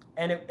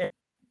 And it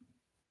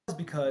was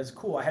because,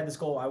 cool, I had this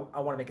goal. I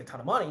want to make a ton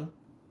of money.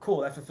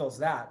 Cool, that fulfills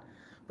that.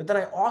 But then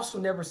I also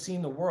never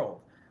seen the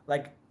world.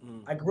 Like,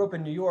 Mm. I grew up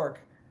in New York,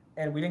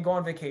 and we didn't go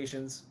on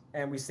vacations,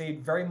 and we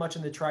stayed very much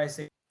in the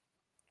tri-state,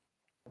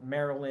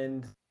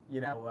 Maryland,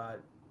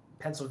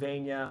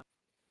 Pennsylvania,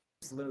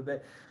 a little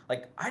bit.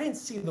 Like, I didn't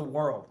see the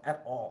world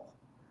at all.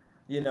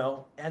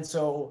 And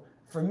so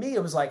for me,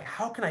 it was like,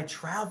 how can I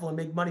travel and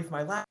make money for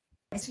my life?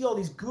 I see all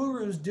these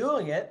gurus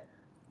doing it.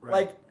 Right.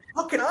 Like,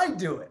 how can I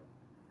do it?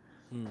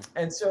 Mm.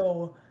 And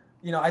so,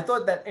 I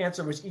thought that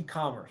answer was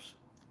e-commerce.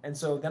 And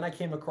so then I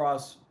came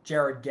across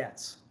Jared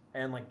Getz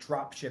and like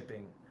drop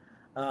shipping,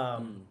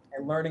 Mm.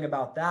 and learning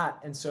about that.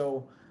 And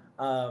so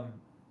um,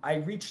 I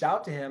reached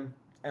out to him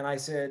and I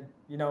said,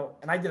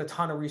 and I did a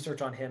ton of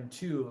research on him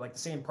too, like the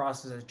same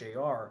process as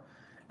JR.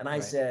 And I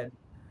Right. said,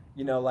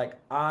 like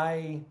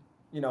I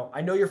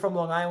know you're from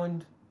Long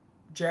Island,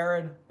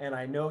 Jared, and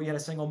I know you had a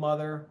single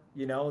mother,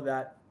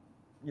 that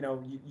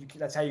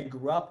that's how you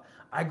grew up.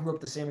 I grew up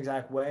the same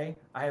exact way.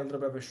 I had a little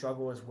bit of a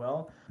struggle as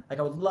well. Like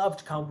I would love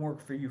to come work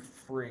for you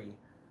free,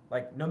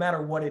 like no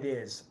matter what it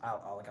is,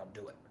 I'll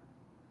do it.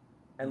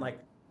 And like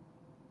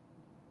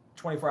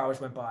 24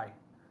 hours went by,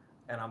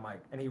 and I'm like,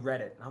 and he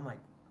read it, and I'm like,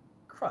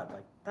 crud,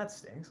 like that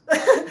stinks.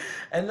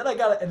 And then I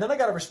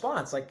got a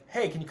response like,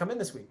 hey, can you come in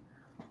this week?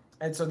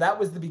 And so that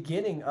was the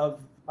beginning of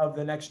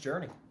the next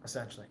journey,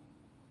 essentially.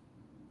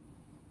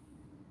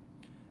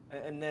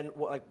 And then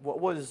what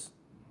was,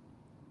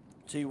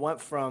 so you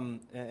went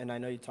from, and I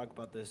know you talk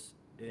about this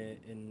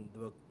in the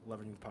book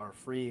Leveraging the Power of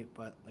Free,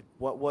 but like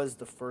what was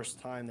the first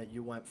time that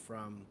you went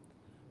from,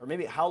 or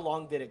maybe how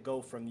long did it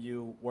go from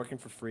you working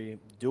for free,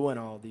 doing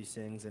all these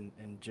things and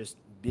just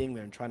being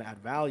there and trying to add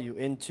value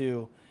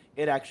into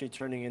it actually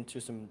turning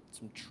into some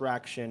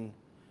traction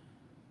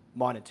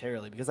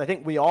monetarily? Because I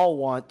think we all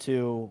want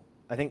to,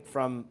 I think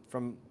from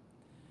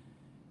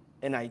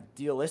an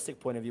idealistic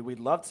point of view, we'd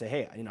love to say,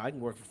 hey, I can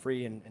work for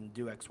free and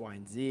do X, Y,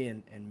 and Z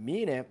and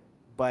mean it.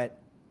 But,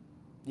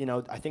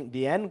 I think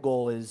the end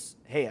goal is,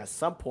 hey, at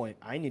some point,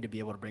 I need to be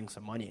able to bring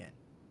some money in.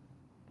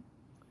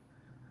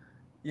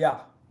 Yeah.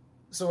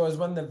 So it was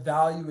when the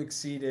value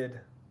exceeded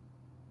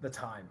the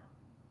time,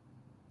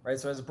 right?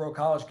 So as a broke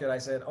college kid, I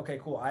said, okay,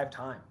 cool, I have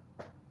time.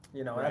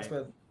 And Right.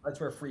 that's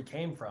where free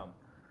came from.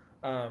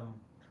 Um,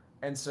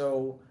 and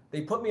so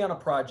they put me on a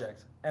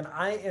project, and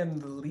I am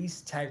the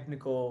least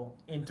technical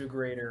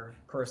integrator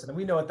person, and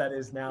we know what that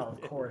is now,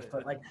 of course.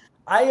 But like,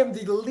 I am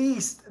the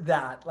least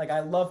that. Like, I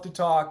love to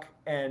talk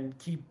and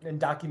keep and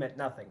document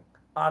nothing,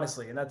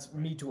 honestly, and that's Right.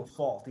 me to a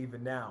fault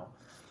even now.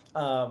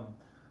 Um,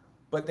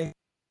 but they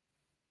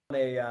on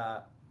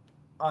a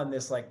on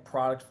this like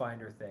product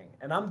finder thing,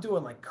 and I'm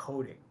doing like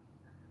coding,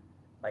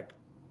 like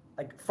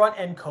front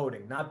end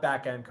coding, not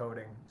back end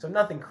coding. So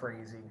nothing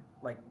crazy,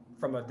 like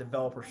from a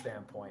developer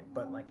standpoint,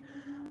 but like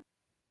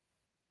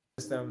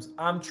systems.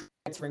 I'm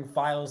transferring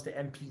files to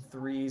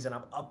MP3s and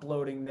I'm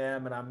uploading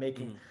them and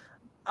Mm.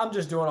 I'm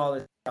just doing all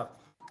this stuff.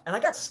 And I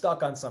got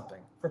stuck on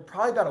something for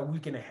probably about a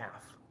week and a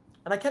half.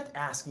 And I kept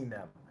asking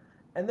them.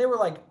 And they were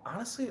like,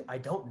 honestly, I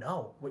don't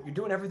know. What you're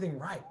doing everything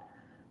right.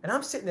 And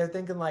I'm sitting there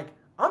thinking like,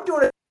 I'm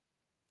doing it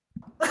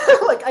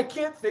like I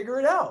can't figure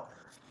it out.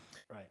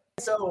 Right.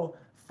 So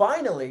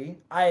finally,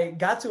 I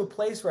got to a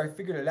place where I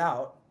figured it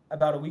out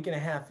about a week and a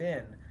half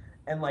in,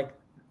 and like,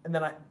 and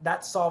then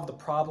that solved the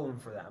problem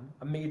for them,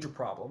 a major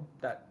problem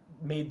that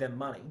made them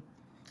money.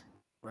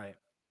 Right.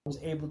 I was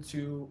able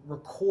to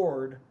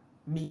record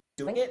me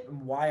doing it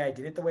and why I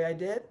did it the way I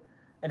did,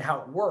 and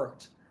how it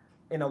worked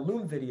in a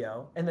Loom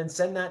video, and then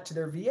send that to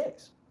their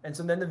VAs. And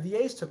so then the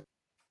VAs took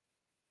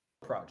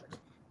projects.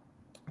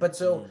 But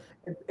so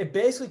Mm. it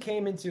basically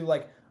came into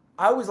like,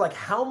 I was like,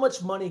 how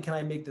much money can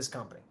I make this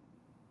company?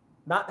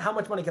 Not how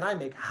much money can I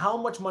make, how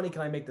much money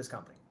can I make this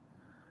company?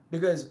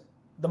 Because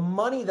the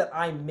money that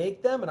I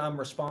make them and I'm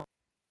responsible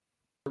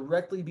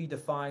directly be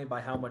defined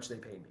by how much they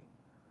pay me,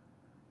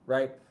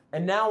 right?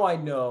 And now I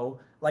know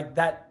like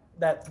that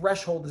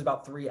threshold is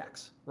about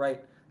 3x, right?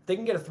 If they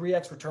can get a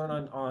 3x return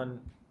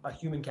on a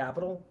human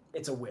capital,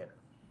 it's a win,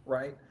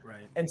 right?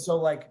 Right. And so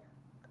like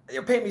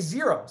they're paying me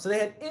zero, so they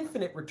had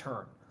infinite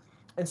return.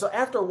 And so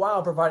after a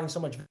while providing so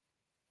much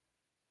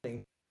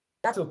value,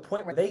 got to a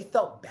point where they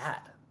felt bad,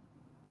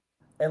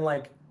 and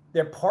like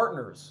their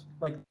partners,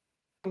 like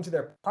to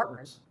their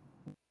partners,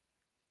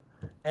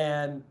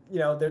 and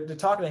they're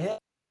talking to him.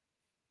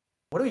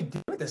 What do we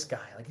do with this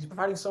guy? Like he's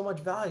providing so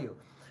much value.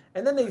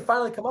 And then they Right.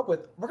 finally come up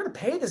with, we're gonna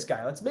pay this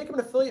guy. Let's make him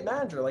an affiliate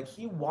manager. Like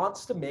he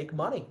wants to make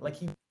money. Like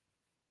he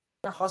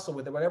hustle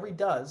with it, whatever he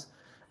does,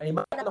 and he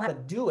might not know how to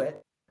do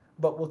it,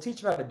 but we'll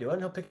teach him how to do it,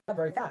 and he'll pick it up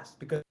very fast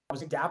because I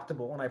was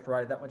adaptable and I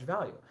provided that much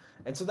value.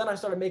 And so then I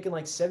started making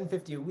like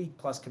 750 a week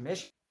plus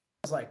commission.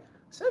 I was like,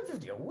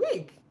 750 a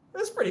week?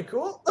 That's pretty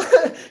cool.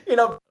 you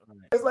know, Right.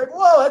 it's like,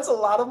 whoa, that's a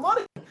lot of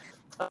money.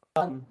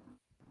 Um,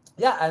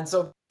 yeah, and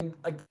so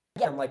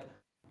again, like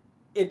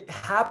it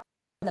happened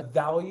that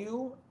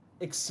value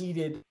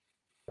exceeded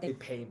they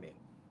pay me.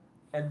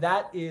 And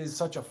that is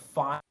such a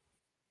fine,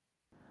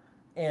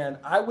 and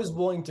I was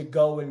willing to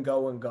go and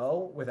go and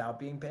go without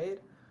being paid.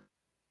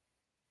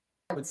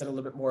 I would set a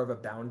little bit more of a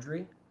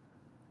boundary.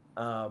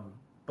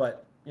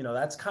 But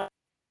that's kind of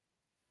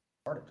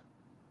started.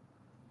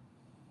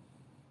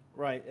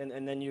 Right.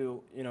 And then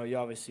you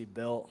obviously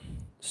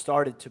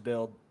started to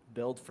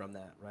build from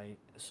that, right?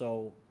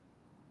 So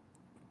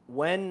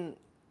when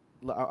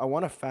I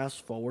want to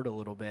fast forward a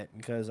little bit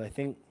because I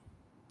think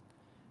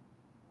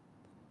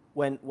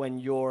when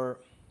you're,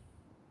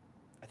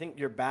 I think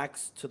your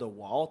back's to the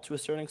wall to a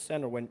certain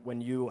extent, or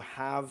when you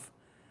have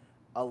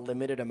a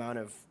limited amount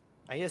of,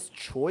 I guess,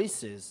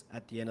 choices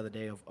at the end of the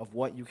day of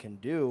what you can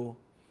do.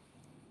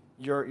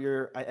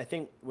 I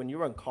think when you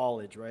were in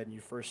college, right, and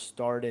you first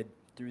started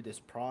through this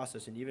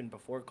process, and even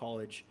before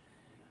college,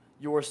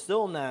 you were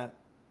still in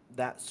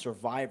that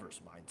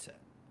survivor's mindset,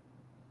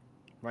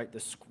 right? The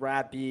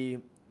scrappy,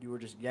 you were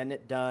just getting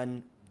it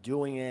done,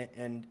 doing it,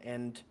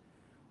 and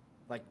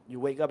like you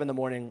wake up in the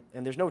morning,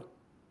 and there's no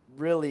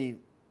really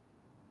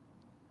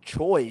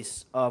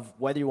choice of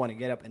whether you want to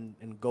get up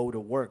and go to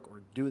work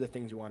or do the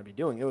things you want to be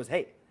doing. It was,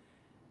 hey,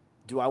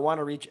 do I want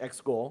to reach X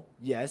goal?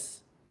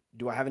 Yes.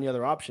 Do I have any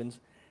other options?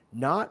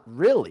 Not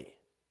really.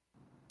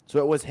 So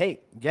it was,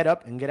 hey, get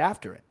up and get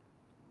after it.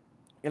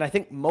 And I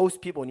think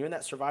most people, when you're in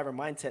that survivor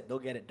mindset, they'll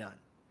get it done.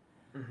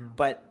 Mm-hmm.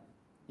 But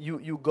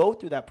you go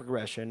through that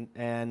progression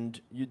and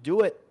you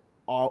do it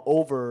all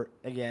over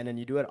again, and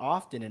you do it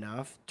often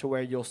enough to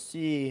where you'll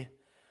see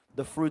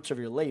the fruits of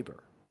your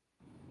labor.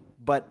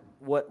 But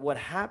what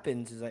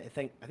happens is I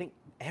think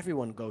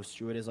everyone goes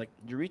through it, is like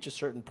you reach a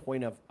certain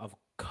point of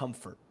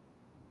comfort.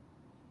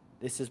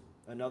 This is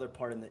another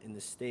part in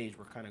the stage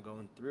we're kind of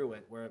going through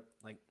it, where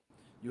like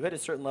you hit a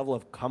certain level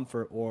of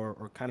comfort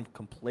or kind of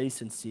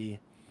complacency.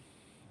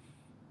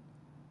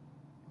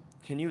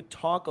 Can you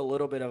talk a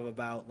little bit of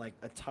about like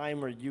a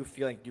time where you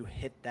feel like you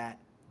hit that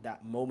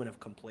moment of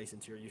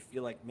complacency, or you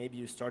feel like maybe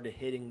you started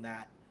hitting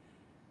that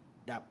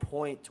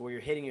point to where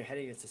you're heading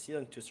against the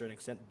ceiling to a certain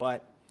extent,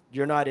 but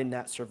you're not in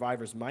that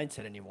survivor's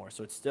mindset anymore,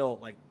 so it's still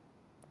like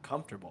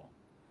comfortable.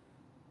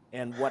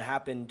 And what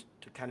happened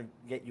to kind of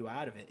get you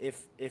out of it,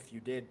 if you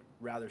did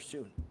rather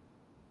soon?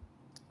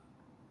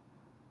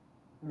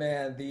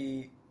 Man,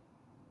 the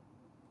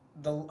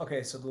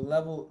okay, so the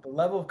level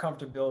of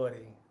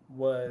comfortability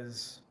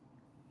was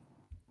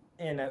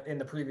in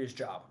the previous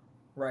job,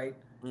 right?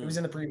 It Mm, was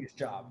in the previous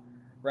job,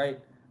 right?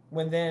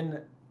 When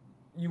then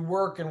you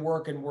work and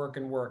work and work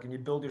and work and you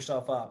build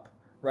yourself up,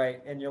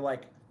 right? And you're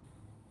like,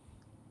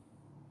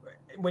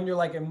 when you're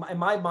like, and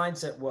my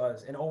mindset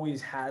was and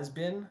always has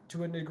been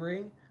to a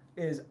degree,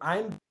 is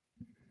I'm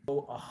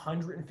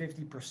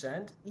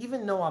 150%,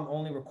 even though I'm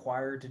only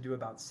required to do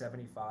about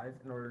 75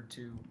 in order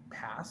to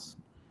pass,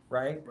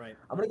 right? right.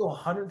 I'm going to go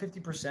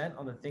 150%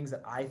 on the things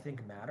that I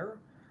think matter,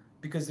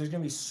 because there's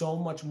going to be so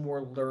much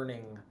more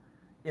learning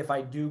if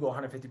I do go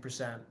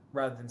 150%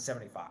 rather than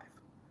 75.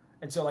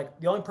 And so, like,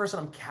 the only person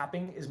I'm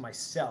capping is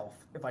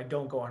myself if I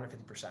don't go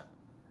 150%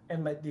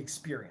 and the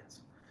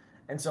experience.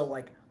 And so,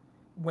 like,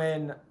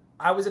 when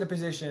I was in a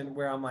position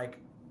where I'm like,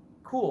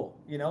 cool,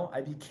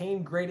 I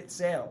became great at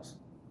sales,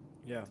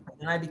 Yeah.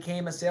 and I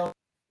became a sales,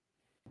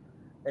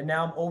 and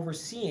now I'm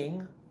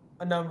overseeing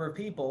a number of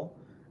people,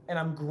 and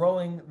I'm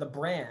growing the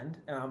brand,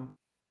 and I'm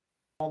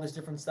all this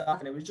different stuff,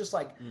 and it was just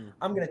like Mm,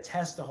 I'm gonna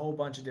test a whole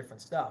bunch of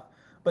different stuff.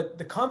 But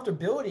the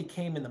comfortability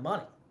came in the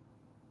money.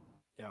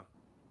 yeah.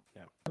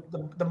 Yeah.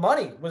 The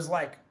money was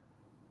like,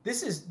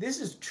 this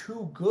is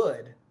too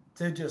good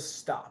to just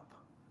stop,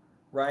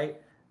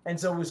 right? And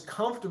so it was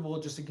comfortable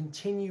just to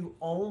continue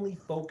only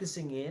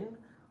focusing in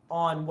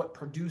on what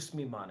produced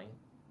me money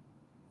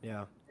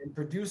Yeah. and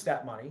produce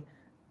that money.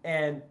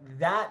 And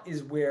that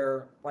is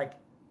where, like,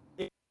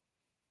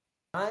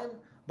 time,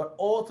 but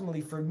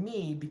ultimately for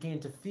me began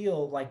to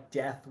feel like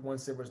death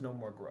once there was no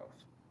more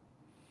growth.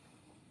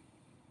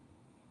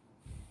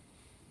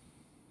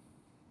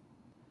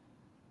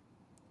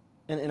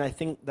 And I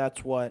think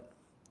that's what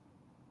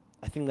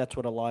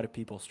a lot of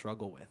people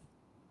struggle with,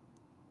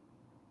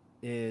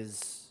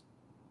 is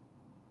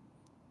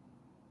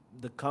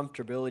the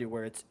comfortability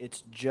where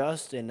it's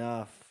just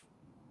enough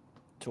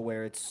to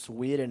where it's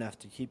sweet enough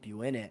to keep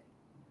you in it,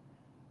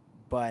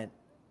 but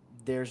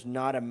there's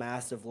not a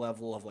massive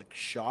level of like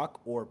shock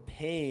or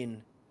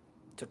pain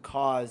to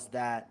cause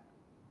that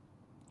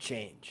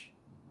change.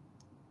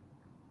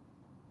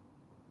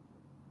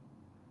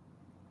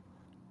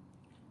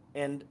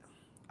 And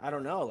I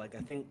don't know, like I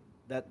think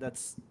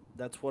that's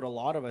what a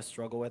lot of us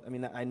struggle with. I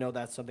mean, I know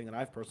that's something that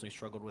I've personally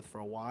struggled with for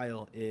a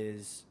while,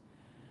 is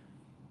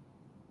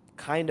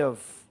kind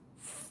of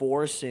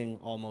forcing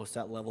almost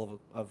that level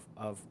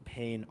of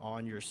pain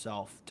on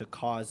yourself to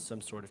cause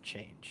some sort of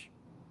change.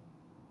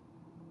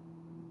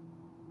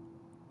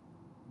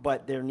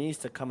 But there needs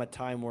to come a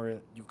time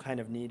where you kind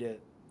of need to,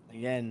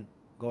 again,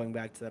 going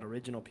back to that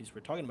original piece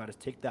we're talking about, is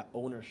take that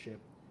ownership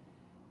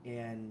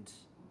and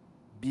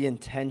be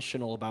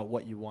intentional about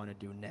what you want to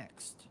do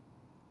next.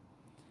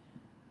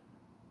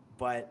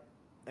 But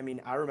I mean,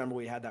 I remember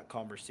we had that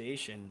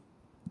conversation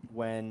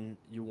when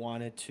you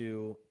wanted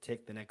to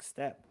take the next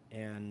step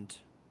and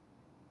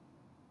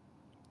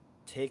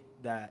take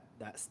that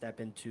step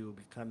into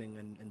becoming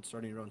and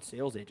starting your own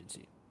sales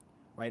agency,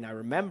 right? And I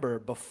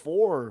remember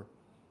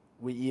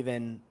we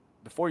even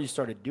before you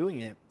started doing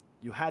it,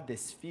 you had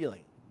this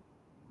feeling,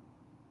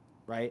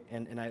 right?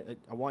 And I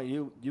want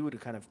you to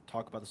kind of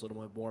talk about this a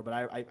little bit more. But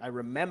I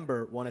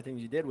remember one of the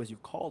things you did was you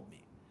called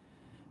me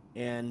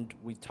and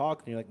we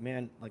talked, and you're like,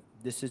 man, like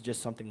this is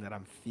just something that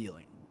I'm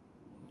feeling.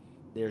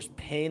 There's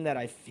pain that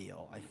I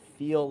feel. I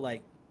feel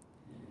like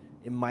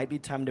it might be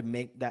time to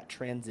make that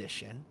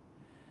transition.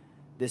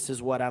 This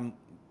is what I'm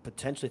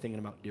potentially thinking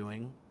about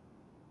doing.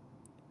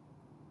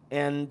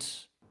 And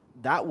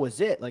that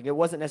was it. Like it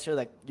wasn't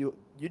necessarily like you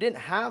didn't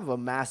have a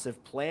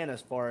massive plan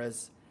as far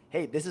as,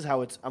 hey, this is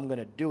how I'm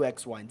gonna do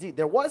X, Y, and Z.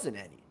 There wasn't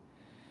any.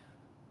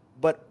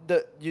 But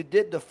you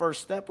did the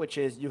first step, which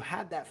is you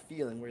had that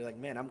feeling where you're like,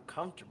 man, I'm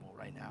comfortable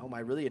right now. Am I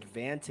really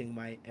advancing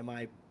my am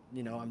I,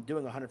 I'm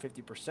doing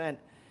 150%,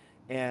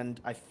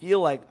 and I feel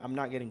like I'm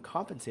not getting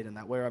compensated in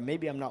that way, or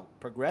maybe I'm not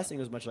progressing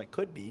as much as I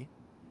could be,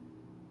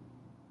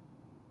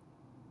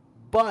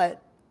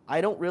 but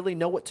I don't really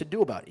know what to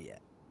do about it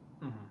yet.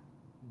 Mm-hmm.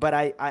 But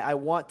I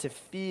want to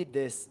feed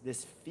this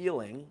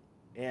feeling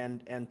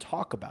and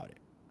talk about it.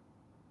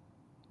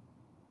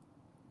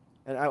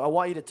 And I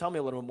want you to tell me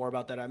a little bit more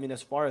about that. I mean,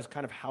 as far as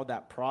kind of how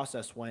that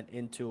process went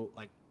into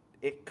like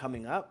it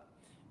coming up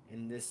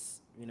and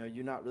this,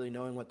 you not really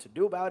knowing what to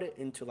do about it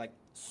into like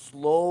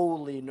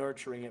slowly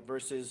nurturing it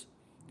versus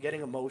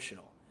getting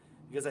emotional.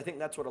 Because I think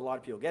that's what a lot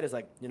of people get is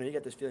like, you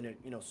get this feeling,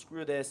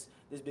 screw this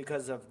is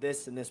because of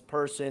this and this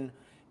person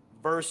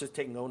versus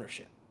taking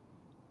ownership.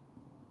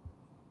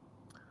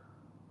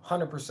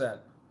 100%.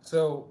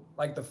 So,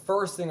 like, the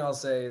first thing I'll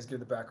say is give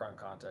the background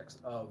context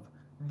of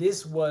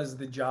this was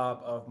the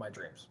job of my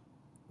dreams.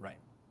 Right.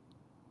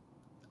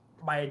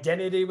 My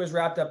identity was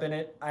wrapped up in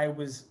it. I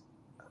was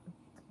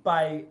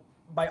by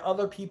by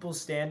other people's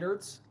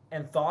standards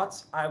and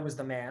thoughts, I was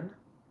the man.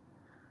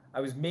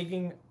 I was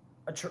making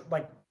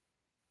like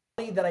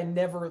money that I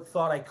never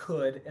thought I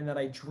could and that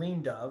I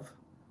dreamed of,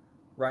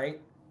 right?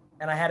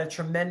 And I had a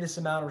tremendous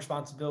amount of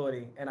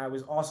responsibility, and I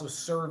was also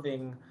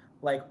serving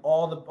like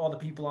all the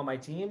people on my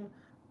team,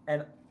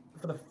 and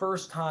for the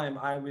first time,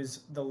 I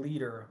was the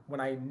leader when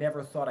I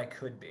never thought I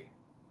could be.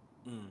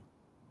 Mm.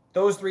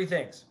 Those three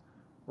things,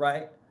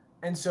 right?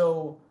 And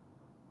so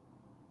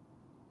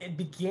it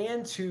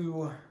began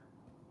to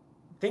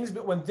things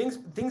when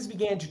things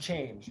began to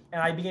change,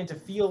 and I began to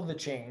feel the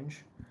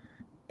change,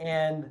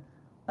 and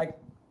like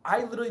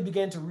I literally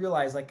began to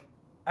realize like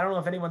I don't know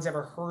if anyone's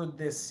ever heard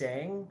this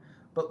saying,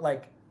 but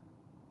like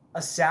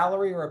a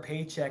salary or a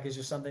paycheck is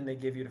just something they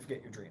give you to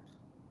forget your dreams.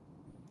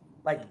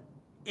 Like Mm.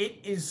 it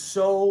is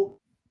so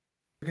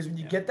because when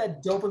you Yeah. get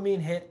that dopamine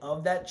hit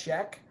of that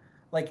check,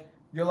 like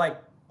you're like,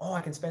 oh,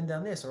 I can spend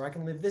on this, or I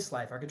can live this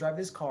life, or I can drive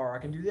this car, or I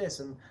can do this,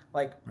 and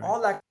like Right.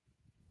 all that,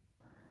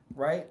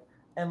 right?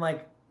 And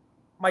like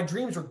my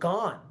dreams were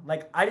gone.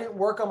 Like I didn't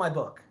work on my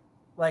book,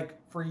 like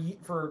for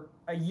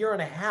a year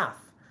and a half,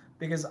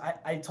 because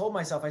I told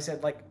myself I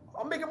said like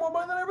I'm making more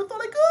money than I ever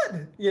thought I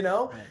could,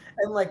 Right.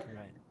 and like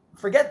Right.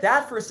 forget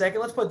that for a second.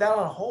 Let's put that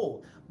on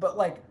hold. But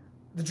like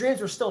the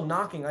dreams were still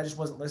knocking. I just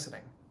wasn't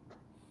listening.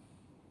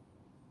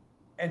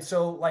 And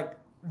so like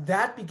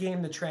that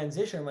became the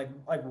transition. Like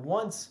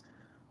once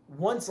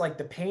like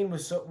the pain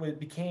was so it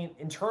became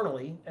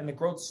internally and the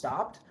growth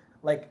stopped.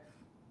 Like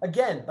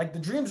again, like the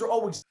dreams were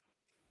always.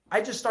 I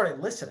just started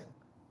listening,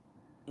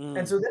 and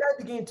Mm. so then I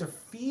began to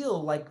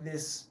feel like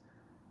this,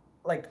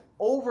 like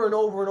over and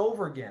over and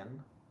over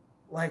again,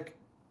 like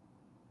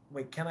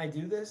wait, can I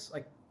do this?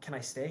 Like, can I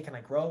stay? Can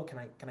I grow? Can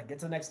I get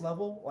to the next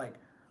level? Like,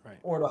 Right.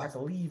 or do I have to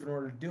leave in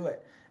order to do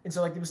it? And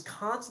so like there was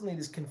constantly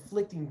this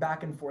conflicting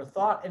back and forth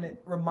thought, and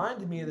it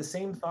reminded me of the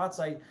same thoughts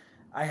I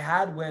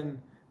had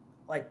when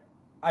like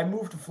I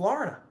moved to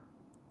Florida.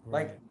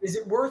 Like, Right. is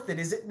it worth it?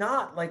 Is it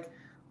not? Like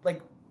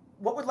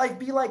what would life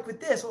be like with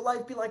this? What would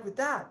life be like with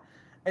that?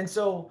 And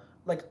so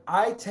like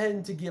I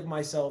tend to give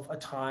myself a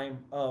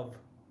time of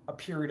a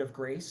period of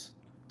grace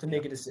to Yeah.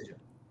 make a decision.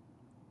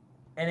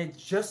 And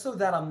it's just so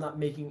that I'm not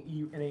making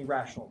an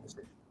irrational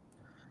decision.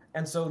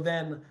 And so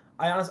then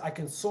I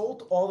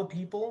consult all the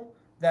people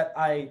that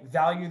I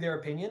value their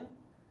opinion,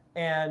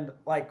 and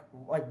like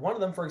one of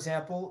them, for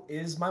example,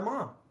 is my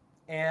mom,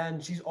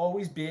 and she's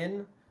always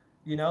been,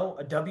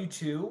 a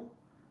W-2,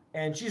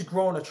 and she's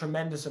grown a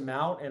tremendous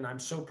amount, and I'm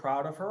so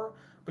proud of her.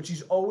 But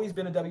she's always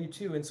been a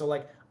W-2, and so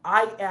like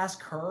I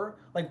ask her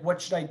like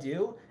what should I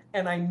do,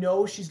 and I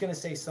know she's gonna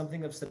say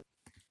something of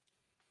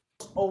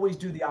always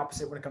do the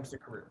opposite when it comes to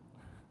career.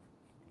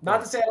 Not to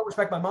Right. say I don't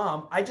respect my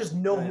mom. I just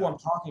know Yeah. who Yeah. I'm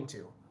talking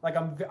to. Like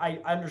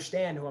I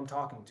understand who I'm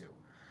talking to,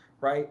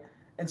 right?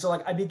 And so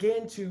like I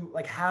began to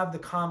like have the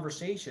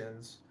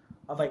conversations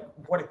of like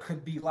what it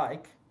could be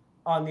like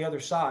on the other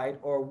side,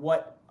 or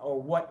what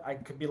I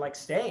could be like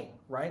staying,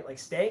 right? Like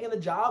staying in the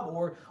job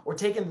or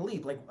taking the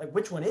leap. Like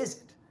which one is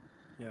it?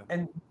 Yeah.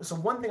 And so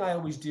one thing I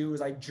always do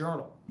is I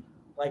journal.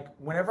 Like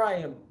whenever I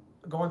am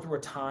going through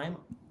a time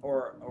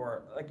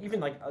or like even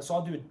like so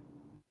I'll do it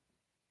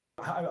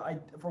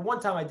for one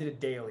time I did it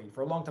daily.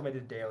 For a long time I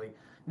did it daily.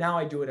 Now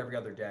I do it every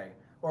other day.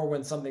 Or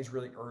when something's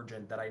really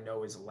urgent that I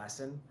know is a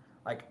lesson,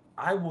 like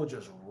I will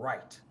just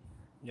write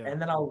Yeah.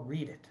 and then I'll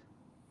read it.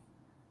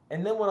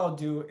 And then what I'll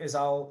do is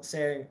I'll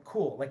say,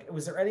 cool, like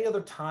was there any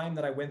other time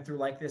that I went through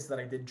like this that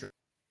I did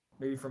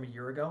maybe from a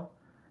year ago?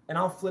 And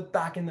I'll flip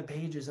back in the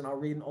pages and I'll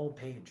read an old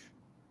page.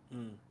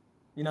 Mm.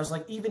 It's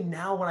like even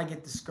now when I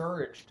get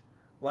discouraged,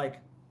 like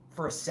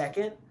for a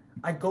second,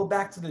 I go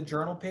back to the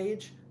journal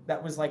page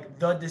that was like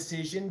the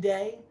decision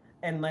day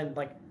and then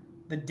like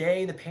the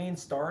day the pain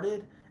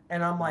started.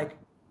 And I'm Right. like,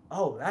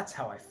 oh, that's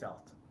how I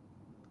felt.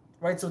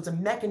 Right. So it's a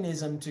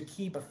mechanism to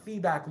keep a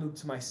feedback loop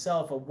to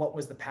myself of what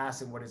was the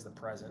past and what is the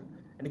present.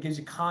 And it gives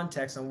you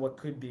context on what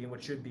could be and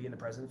what should be in the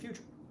present and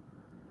future.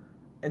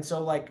 And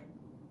so, like,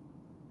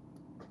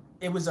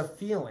 it was a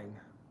feeling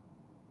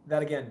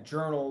that, again,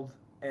 journaled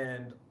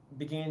and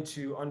began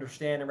to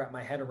understand and wrap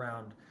my head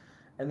around.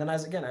 And then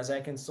as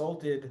I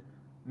consulted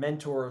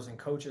mentors and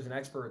coaches and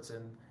experts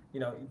and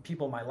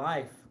people in my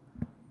life,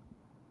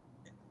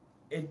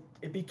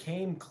 it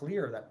became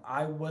clear that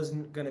I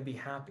wasn't going to be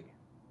happy.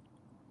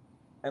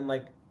 And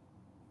like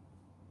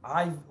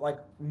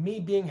me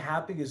being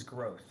happy is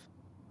growth.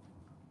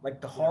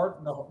 Like Yeah.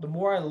 the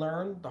more I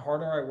learn, the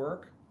harder I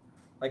work,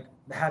 like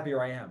the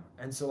happier I am.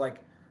 And so like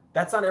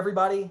that's not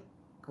everybody,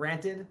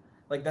 granted.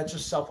 Like that's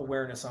just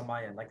self-awareness on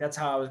my end. Like that's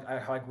how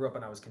I grew up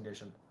and I was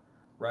conditioned,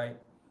 right?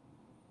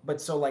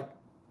 But so like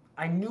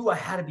I knew I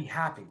had to be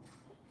happy.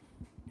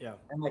 Yeah.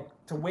 And like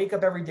to wake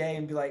up every day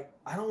and be like,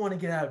 I don't want to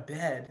get out of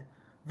bed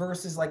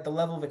versus like the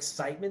level of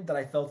excitement that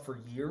I felt for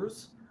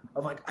years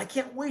of like, I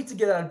can't wait to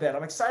get out of bed.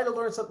 I'm excited to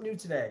learn something new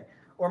today.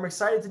 Or I'm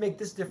excited to make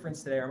this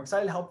difference today. Or I'm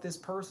excited to help this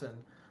person.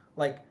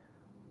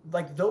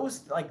 Like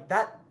those like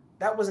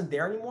that wasn't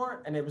there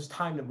anymore and it was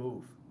time to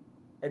move.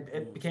 It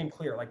Mm, became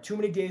clear. Like too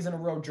many days in a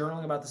row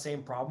journaling about the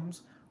same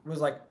problems was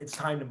like it's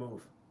time to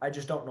move. I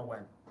just don't know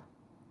when.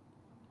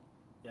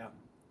 yeah.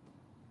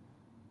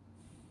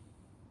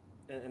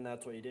 And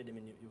that's what you did. I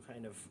mean, you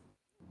kind of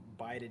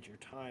bided your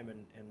time,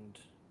 and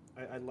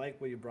I like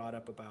what you brought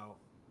up about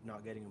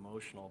not getting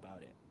emotional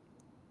about it,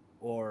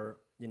 or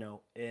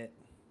it.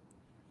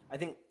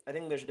 I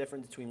think there's a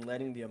difference between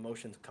letting the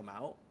emotions come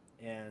out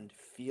and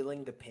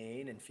feeling the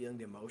pain and feeling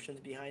the emotions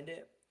behind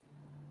it,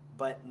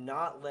 but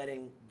not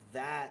letting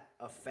that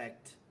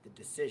affect the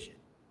decision.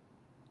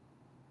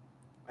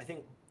 I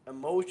think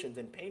emotions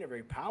and pain are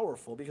very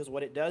powerful because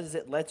what it does is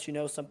it lets you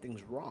know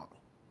something's wrong.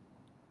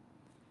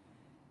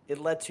 It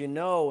lets you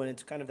know, and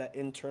it's kind of that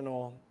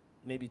internal,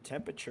 maybe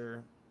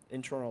temperature,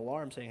 internal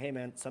alarm saying, hey,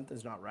 man,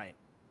 something's not right.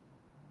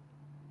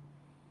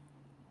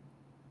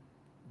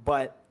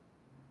 But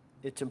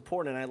it's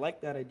important, and I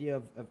like that idea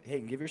of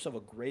hey, give yourself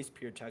a grace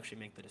period to actually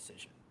make the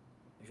decision.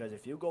 Because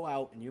if you go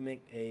out and you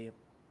make a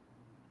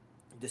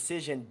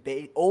decision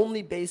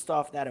only based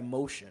off that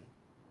emotion,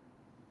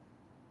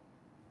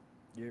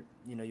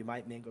 you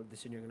might make a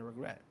decision you're going to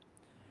regret,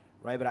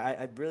 right? But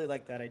I really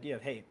like that idea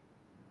of hey,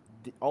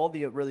 all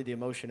the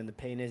emotion and the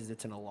pain is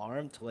it's an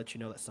alarm to let you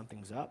know that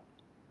something's up,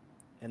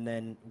 and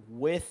then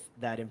with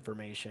that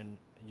information,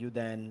 you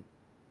then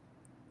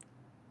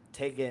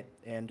take it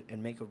and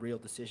make a real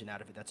decision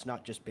out of it. That's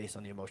not just based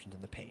on the emotions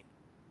and the pain.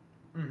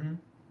 Mm-hmm.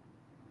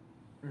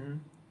 Mm-hmm.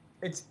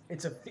 It's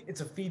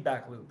a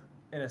feedback loop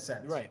in a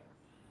sense. Right.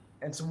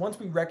 And so once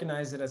we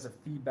recognize it as a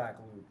feedback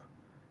loop,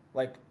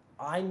 like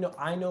I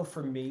know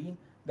for me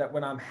that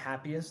when I'm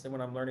happiest and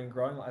when I'm learning and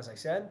growing, as I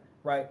said,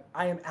 right,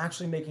 I am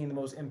actually making the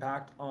most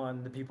impact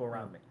on the people Mm,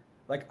 around me.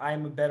 Like I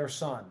am a better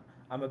son,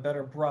 I'm a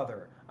better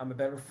brother, I'm a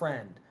better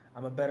friend,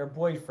 I'm a better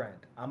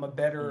boyfriend, I'm a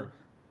mm, better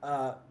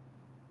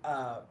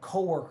uh,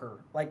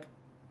 coworker, like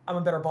I'm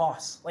a better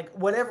boss, like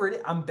whatever it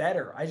is, I'm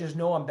better. I just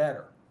know I'm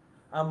better.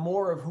 I'm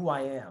more of who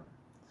I am.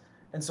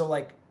 And so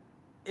like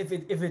if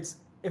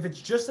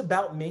it's just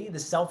about me, the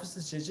selfish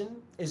decision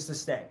is to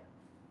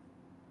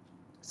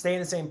stay in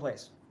the same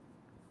place,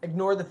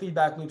 ignore the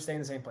feedback loop, stay in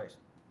the same place.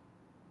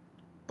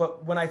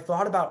 But when I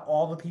thought about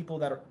all the people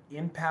that are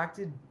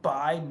impacted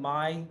by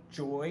my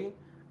joy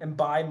and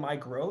by my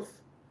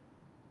growth,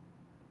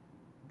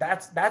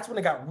 that's when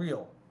it got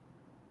real.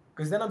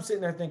 Because then I'm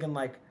sitting there thinking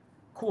like,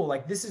 cool,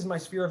 like this is my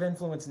sphere of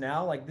influence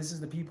now. Like this is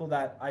the people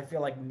that I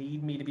feel like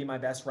need me to be my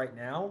best right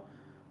now.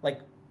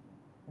 Like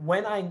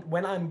when I'm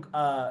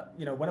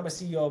a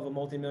CEO of a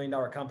multi-million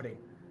dollar company,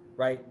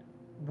 right?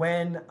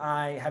 When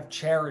I have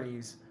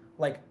charities,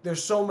 like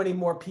there's so many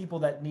more people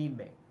that need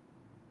me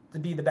to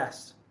be the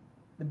best,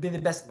 to be the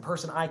best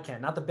person I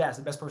can, not the best,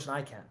 the best person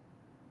I can,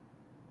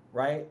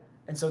 right?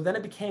 And so then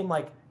it became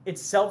like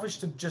it's selfish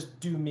to just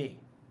do me.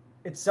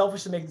 It's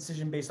selfish to make a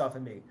decision based off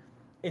of me.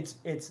 It's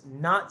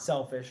not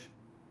selfish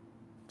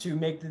to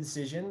make the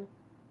decision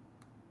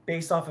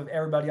based off of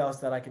everybody else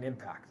that I can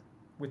impact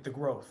with the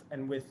growth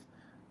and with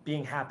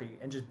being happy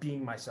and just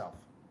being myself.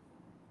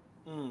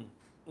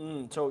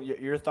 mm, So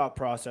your thought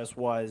process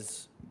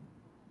was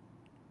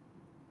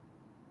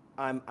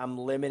I'm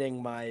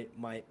limiting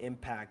my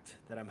impact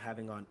that I'm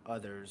having on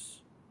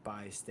others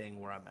by staying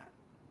where I'm at.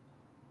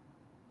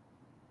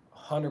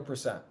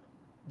 100%.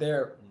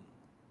 There,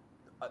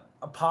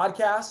 a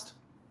podcast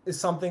is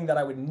something that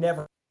I would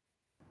never,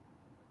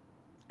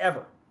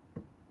 ever,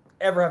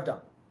 ever have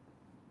done.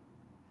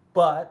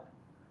 But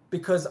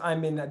because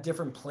I'm in a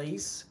different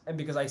place and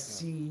because I Yeah.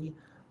 see,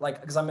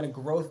 like, because I'm in a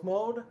growth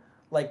mode,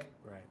 like,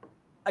 Right.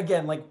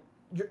 again, like,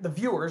 the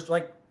viewers,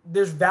 like,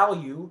 there's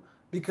value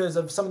because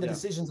of some of the Yeah.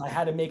 decisions I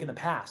had to make in the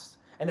past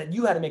and that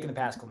you had to make in the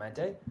past,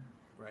 Clemente.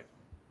 Right.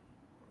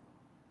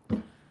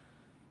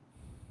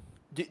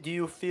 Do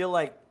you feel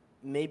like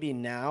maybe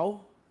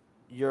now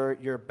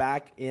you're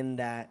back in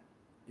that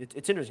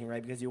it's interesting,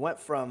 right? Because you went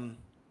from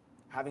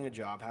having a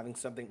job, having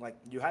something like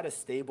you had a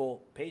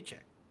stable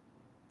paycheck,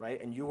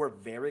 right? And you were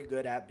very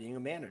good at being a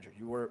manager.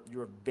 You were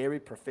very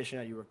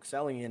proficient at you were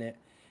excelling in it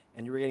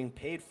and you were getting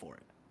paid for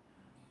it.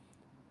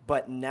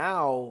 But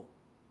now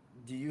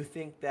do you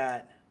think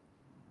that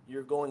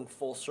you're going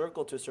full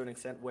circle to a certain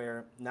extent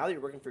where now that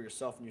you're working for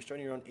yourself and you're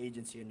starting your own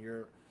agency and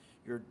you're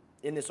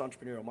in this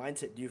entrepreneurial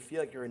mindset, do you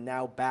feel like you're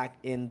now back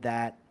in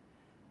that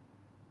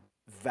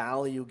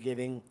value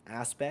giving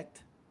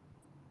aspect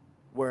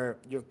where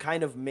you're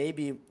kind of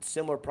maybe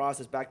similar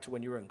process back to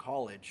when you were in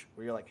college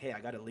where you're like, hey, I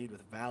got to lead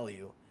with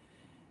value,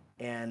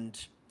 and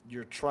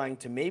you're trying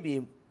to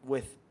maybe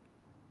with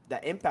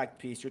that impact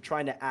piece, you're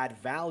trying to add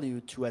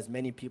value to as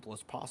many people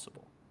as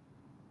possible.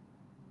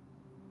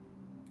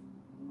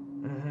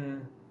 Mm-hmm.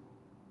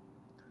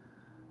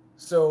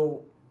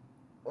 So,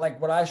 like,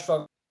 what I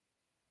struggle,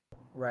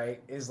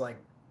 right, is like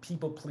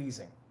people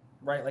pleasing,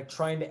 right? Like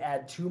trying to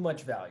add too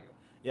much value.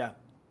 Yeah.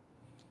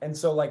 And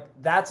so like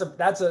that's a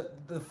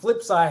the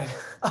flip side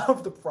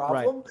of the Right.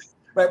 problem,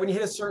 right? When you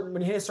hit a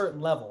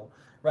certain level,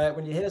 right?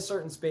 When you hit a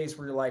certain space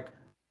where you're like,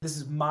 this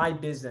is my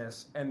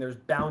business and there's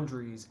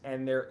boundaries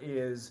and there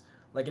is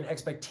like an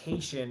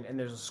expectation and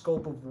there's a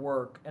scope of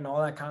work and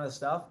all that kind of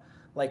stuff,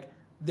 like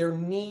there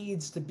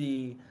needs to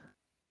be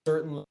a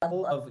certain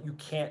level of you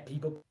can't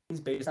people please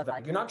based on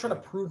that. You're not trying to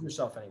Yeah. prove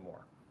yourself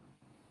anymore.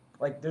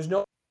 Like there's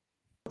no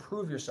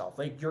prove yourself.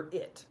 Like you're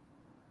it.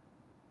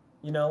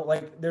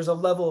 Like there's a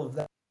level of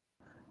that.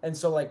 And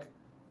so like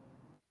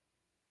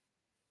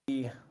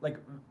to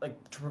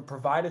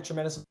provide a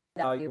tremendous amount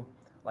of value,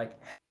 like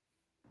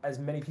as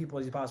many people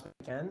as you possibly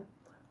can.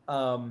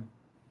 Um,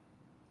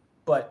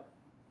 but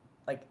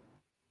like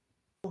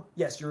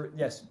yes you're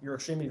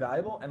extremely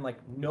valuable and like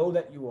know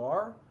that you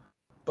are,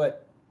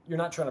 but you're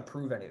not trying to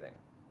prove anything,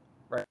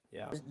 right?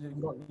 Yeah. You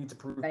don't need to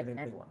prove anything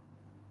to anyone.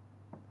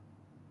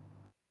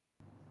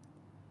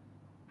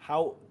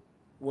 How,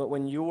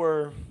 when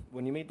you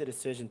made the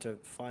decision to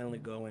finally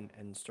go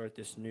and start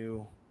this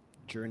new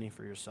journey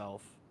for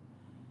yourself,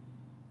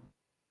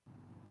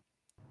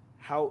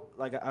 how,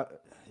 like,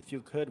 if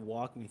you could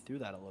walk me through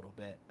that a little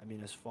bit. I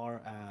mean, as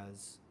far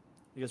as,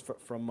 because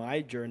from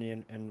my journey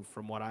and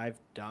from what I've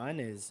done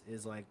is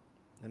like,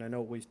 and I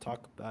know we've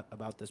talked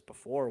about this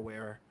before,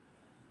 where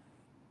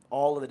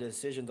all of the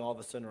decisions all of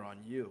a sudden are on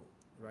you,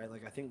 right?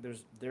 Like I think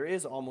there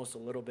is almost a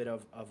little bit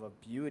of a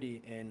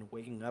beauty in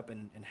waking up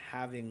and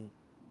having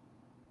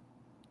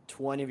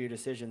 20 of your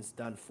decisions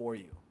done for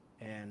you,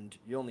 and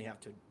you only have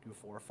to do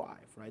 4 or 5,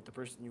 right? The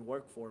person you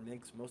work for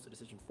makes most of the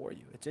decision for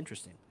you. It's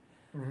interesting.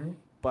 Mm-hmm.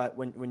 But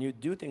when you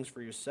do things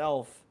for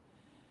yourself,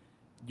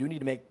 you need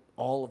to make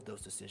all of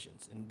those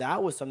decisions. And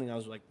that was something that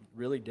was like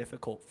really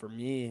difficult for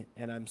me,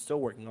 and I'm still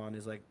working on,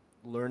 is like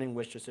learning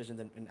which decisions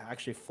and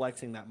actually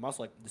flexing that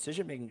muscle. Like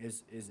decision making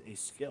is a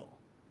skill,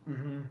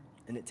 Mm-hmm.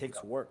 and it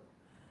takes work.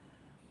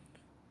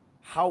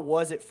 How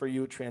was it for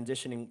you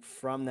transitioning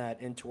from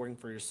that into working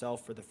for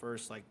yourself for the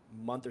first like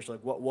month or so?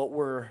 Like what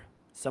were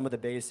some of the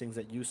biggest things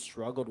that you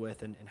struggled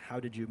with, and how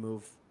did you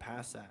move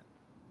past that?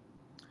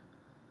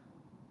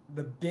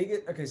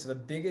 So the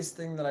biggest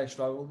thing that I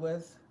struggled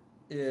with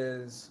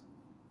is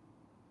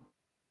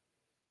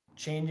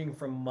changing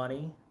from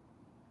money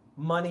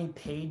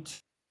paid to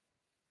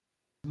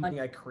money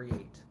I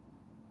create.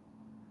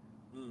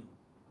 Mm.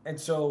 And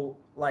so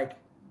like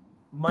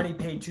money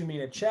paid to me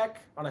in a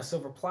check on a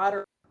silver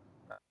platter,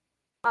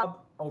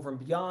 over and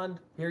beyond,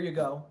 here you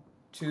go,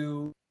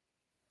 to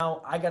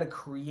now I got to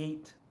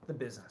create the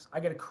business. I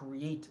got to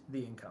create the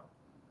income.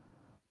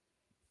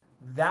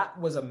 That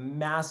was a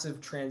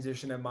massive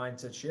transition and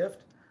mindset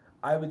shift.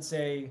 I would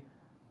say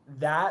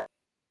that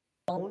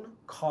alone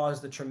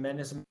caused a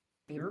tremendous amount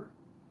of fear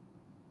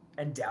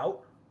and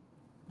doubt.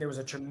 There was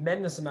a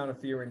tremendous amount of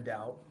fear and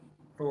doubt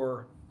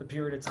for the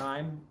period of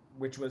time,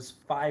 which was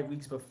 5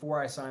 weeks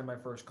before I signed my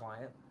first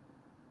client.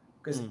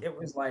 Because Mm. it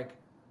was like,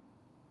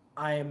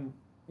 I'm,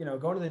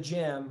 going to the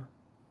gym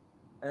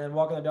and then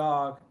walking the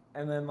dog,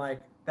 and then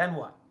like, then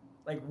what?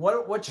 Like,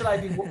 what should I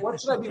be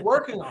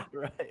working on?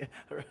 Right,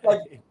 Like,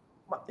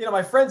 right.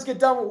 my friends get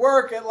done with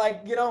work at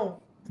like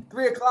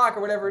 3 o'clock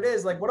or whatever it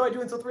is. Like, what do I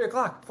do until 3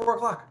 o'clock, 4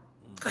 o'clock?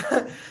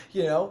 Mm.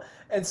 you know,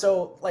 and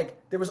so like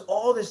there was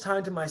all this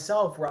time to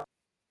myself where I was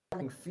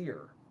having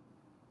fear,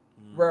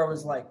 Mm. where I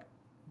was like,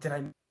 did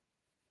I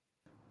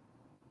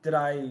did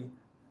I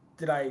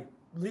did I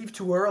leave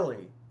too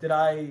early? Did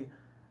I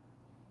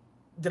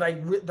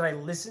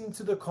listen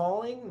to the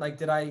calling?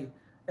 Like,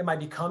 am I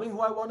becoming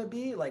who I want to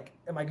be? Like,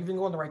 am I going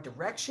in the right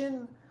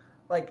direction?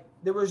 Like,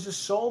 there was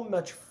just so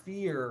much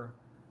fear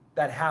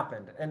that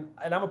happened, and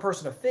I'm a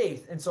person of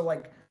faith, and so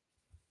like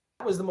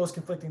that was the most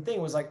conflicting thing.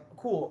 Was like,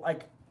 cool,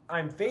 like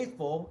I'm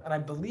faithful and I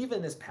believe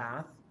in this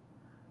path,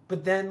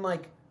 but then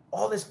like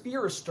all this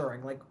fear is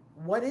stirring. Like,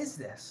 what is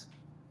this?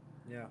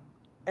 Yeah.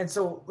 And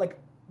so like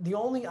the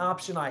only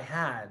option I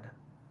had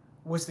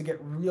was to get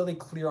really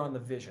clear on the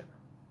vision.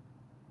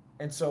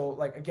 And so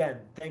like again,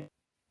 thank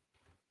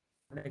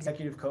an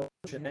executive coach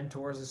and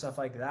mentors and stuff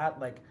like that.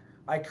 Like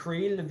I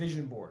created a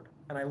vision board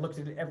and I looked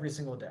at it every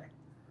single day.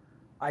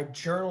 I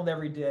journaled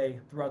every day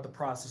throughout the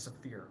process of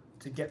fear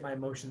to get my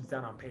emotions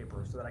down on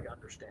paper so that I could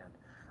understand.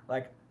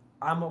 Like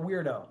I'm a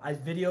weirdo. I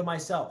video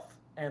myself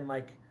and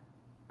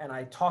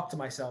I talk to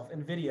myself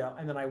in video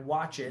and then I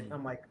watch it and Mm.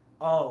 I'm like,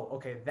 oh,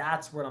 okay,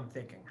 that's what I'm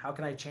thinking. How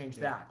can I change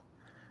Yeah. that?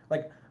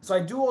 Like, so I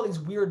do all these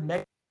weird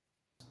they're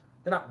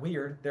not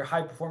weird, they're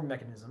high performing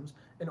mechanisms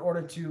in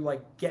order to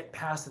like get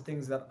past the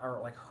things that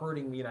are like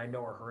hurting me and I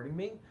know are hurting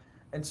me.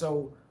 And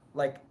so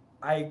like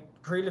I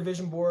created a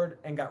vision board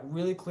and got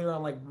really clear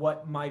on like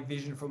what my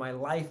vision for my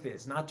life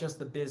is, not just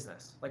the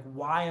business. Like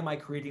why am I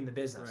creating the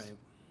business? Right.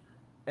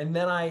 And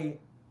then I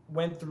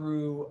went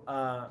through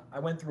a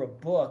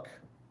book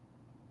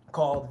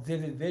called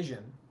Vivid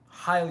Vision.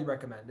 Highly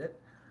recommend it.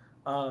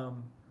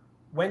 Um,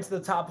 Went to the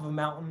top of a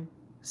mountain,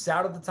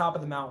 sat at the top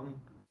of the mountain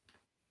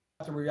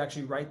after we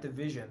actually write the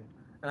vision,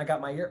 and I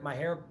got my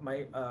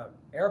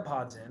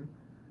AirPods in,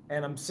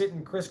 and I'm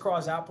sitting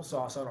crisscross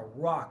applesauce on a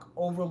rock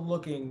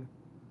overlooking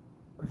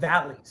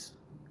valleys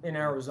in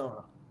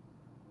Arizona.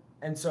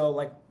 And so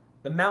like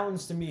the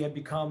mountains to me had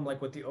become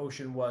like what the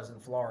ocean was in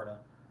Florida.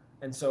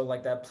 And so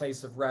like that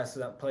place of rest,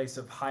 that place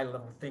of high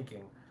level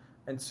thinking.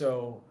 And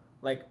so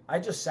like I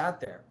just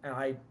sat there and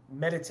I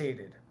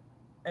meditated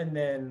and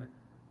then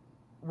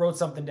wrote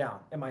something down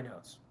in my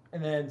notes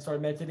and then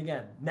started meditating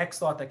again. Next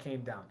thought that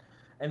came down.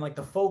 And like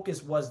the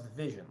focus was the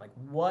vision. Like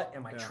what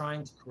am I Yeah.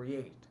 trying to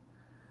create?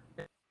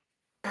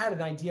 I had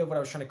an idea of what I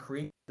was trying to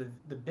create,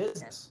 the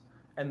business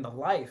and the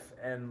life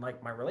and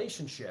like my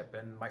relationship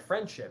and my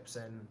friendships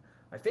and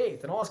my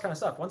faith and all this kind of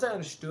stuff. Once I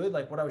understood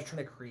like what I was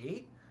trying to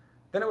create,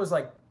 then it was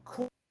like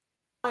cool.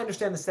 I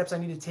understand the steps I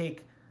need to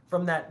take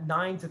from that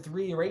 9 to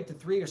 3 or 8 to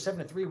 3 or 7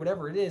 to 3,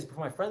 whatever it is,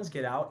 before my friends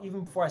get out,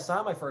 even before I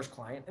sign my first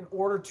client, in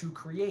order to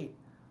create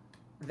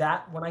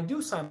that when I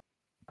do sign my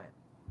client.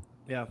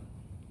 Yeah.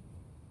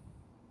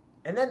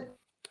 And then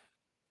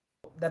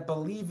that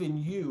believe in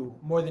you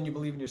more than you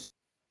believe in yourself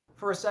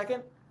for a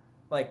second,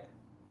 like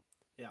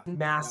Yeah.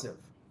 massive,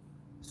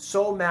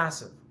 so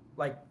massive.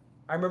 Like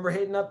I remember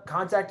hitting up,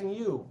 contacting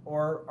you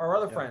or our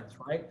other Yeah. friends,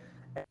 right?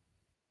 And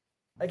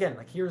again,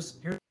 like here's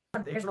what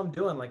I'm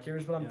doing, like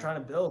here's what I'm Yeah.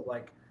 trying to build,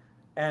 like,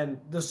 and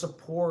the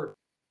support,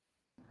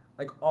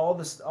 like all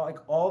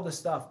the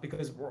stuff,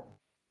 because we're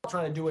all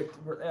trying to do it.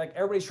 Like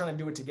everybody's trying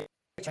to do it together,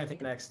 trying to take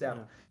the next Yeah.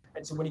 step.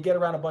 And so when you get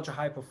around a bunch of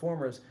high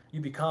performers, you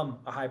become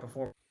a high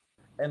performer,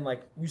 and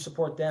like you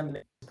support them and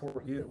they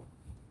support you.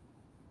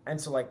 And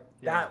so like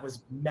Yeah. that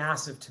was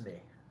massive to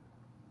me.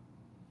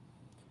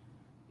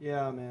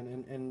 Yeah,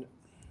 man. And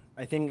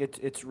I think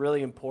it's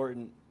really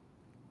important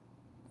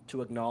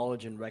to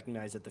acknowledge and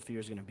recognize that the fear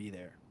is going to be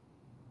there,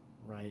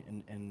 right?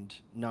 And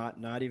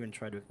not even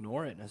try to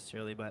ignore it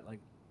necessarily, but like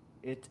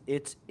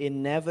it's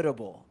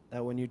inevitable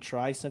that when you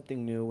try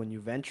something new, when you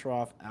venture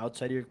off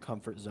outside of your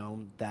comfort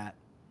zone, that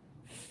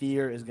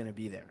fear is going to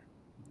be there.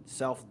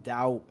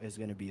 Self-doubt is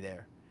going to be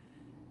there.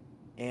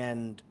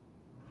 And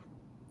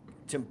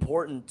it's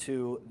important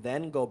to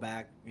then go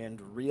back and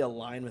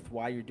realign with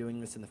why you're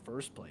doing this in the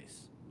first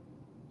place.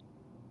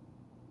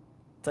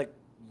 It's like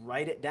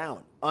write it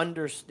down.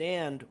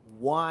 Understand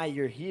why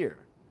you're here.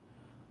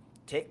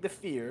 Take the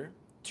fear,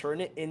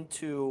 turn it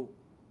into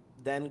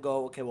then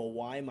go, okay, well,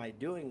 why am I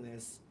doing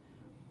this?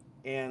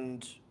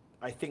 And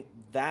I think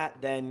that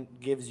then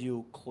gives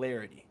you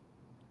clarity.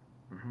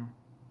 Mm-hmm.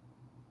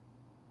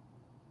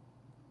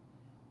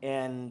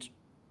 And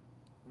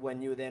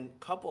when you then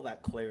couple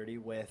that clarity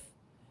with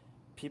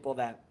people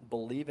that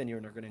believe in you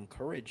and are going to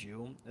encourage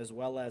you, as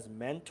well as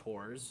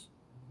mentors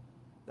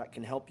that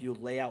can help you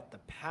lay out the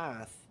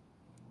path,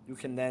 you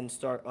can then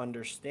start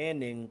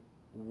understanding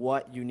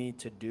what you need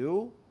to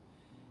do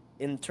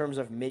in terms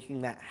of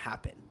making that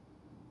happen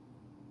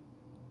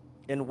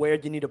and where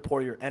you need to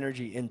pour your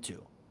energy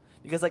into.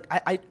 Because like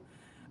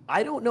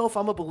I don't know if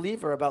I'm a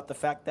believer about the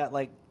fact that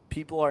like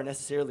people are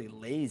necessarily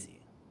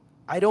lazy.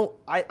 I don't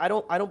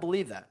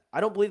believe that.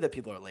 I don't believe that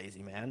people are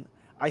lazy, man.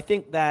 I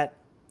think that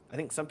I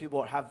think some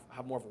people have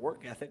more of a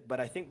work ethic, but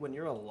I think when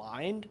you're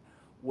aligned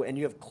and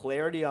you have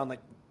clarity on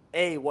like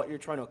A, what you're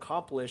trying to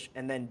accomplish,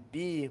 and then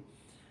B,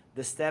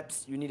 the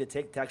steps you need to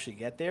take to actually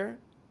get there,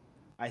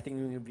 I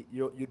think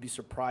you'd be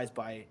surprised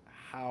by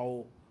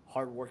how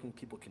hardworking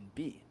people can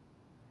be.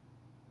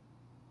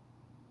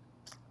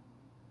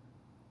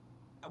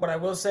 What I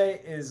will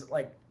say is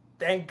like,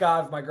 thank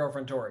God for my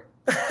girlfriend Tori.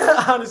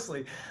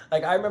 Honestly,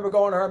 like I remember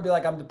going to her and be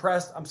like, I'm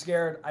depressed, I'm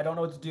scared, I don't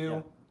know what to Yeah.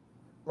 do.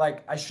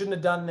 Like I shouldn't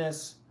have done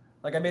this.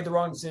 Like I made Yep. the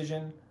wrong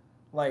decision.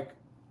 Like,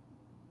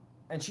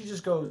 and she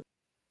just goes,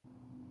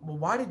 well,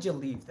 why did you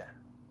leave then?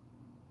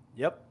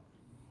 Yep.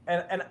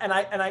 And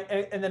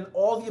then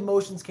all the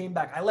emotions came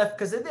back. I left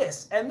because of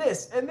this and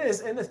this and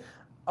this and this.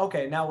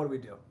 Okay, now what do we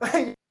do?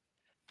 Yeah.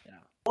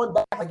 Going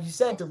back, like you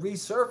said, to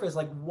resurface,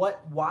 like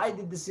what? Why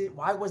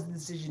was the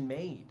decision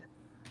made?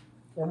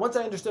 And once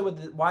I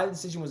understood why the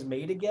decision was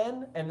made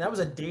again, and that was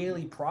a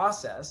daily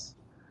process,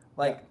 Yeah.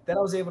 like then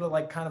I was able to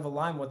like kind of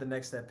align what the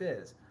next step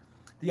is.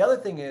 The other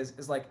thing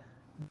is like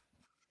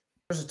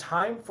there's a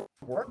time for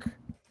work,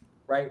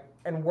 right?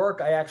 And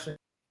work I actually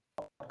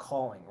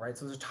calling, right?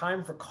 So there's a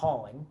time for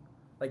calling,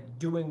 like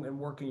doing and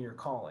working your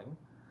calling.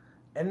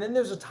 And then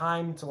there's a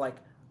time to like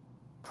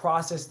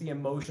process the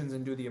emotions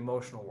and do the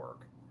emotional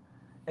work.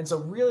 And so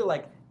really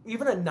like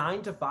even a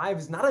 9 to 5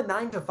 is not a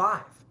 9 to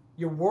 5.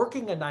 You're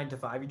working a 9 to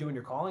 5, you're doing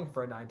your calling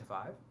for a 9 to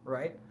 5,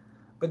 right?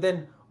 But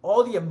then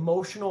all the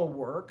emotional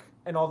work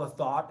and all the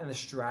thought and the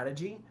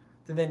strategy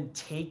to then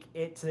take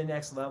it to the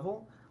next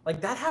level, like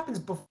that happens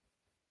before,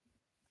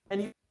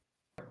 and you,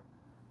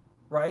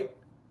 right?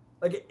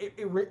 Like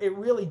it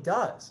really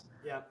does.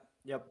 Yep.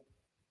 Yep.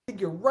 I think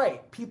you're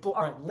right. People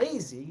aren't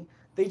lazy.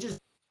 They just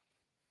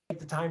take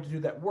the time to do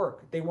that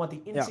work. They want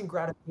the Yeah. instant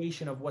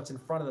gratification of what's in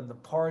front of them, the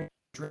party,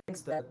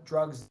 drinks, the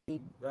drugs,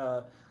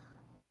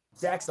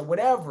 sex or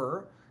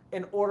whatever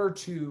in order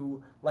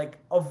to like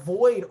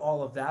avoid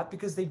all of that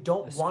because they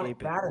don't want it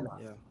Escape it. bad enough.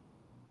 Yeah.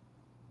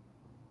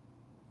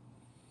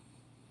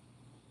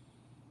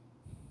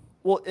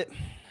 Well,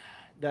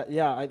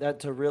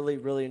 that's a really,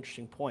 really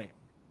interesting point.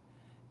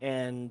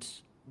 And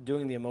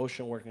doing the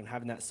emotional work and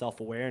having that self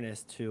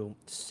awareness to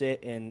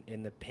sit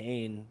in the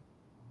pain,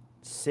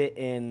 sit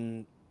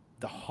in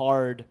the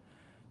hard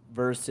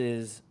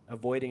versus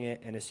avoiding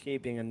it and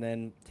escaping, and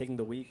then taking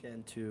the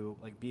weekend to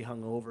like be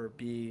hungover,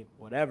 be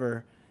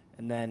whatever,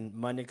 and then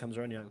Monday comes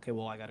around, you're like, okay,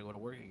 well, I got to go to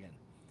work again.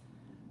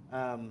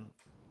 Um,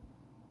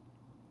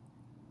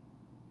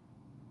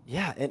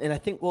 yeah, and I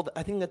think, well,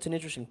 I think that's an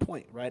interesting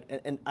point, right?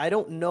 And I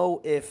don't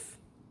know if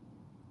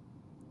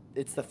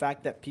it's the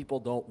fact that people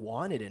don't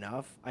want it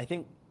enough. I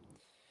think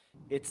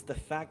it's the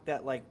fact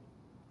that like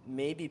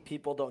maybe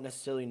people don't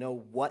necessarily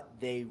know what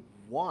they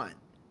want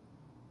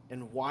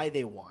and why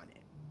they want it.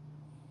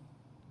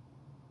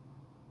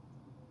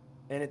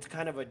 And it's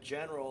kind of a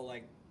general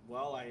like,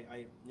 well,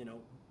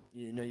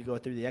 you go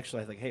through the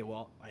exercise like, hey,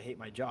 well, I hate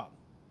my job.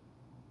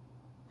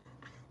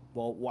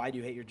 Well, why do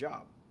you hate your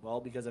job? Well,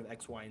 because of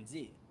X, Y, and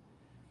Z.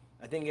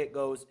 I think it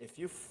goes, if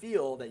you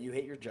feel that you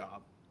hate your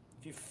job,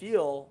 if you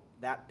feel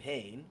that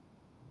pain,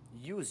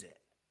 use it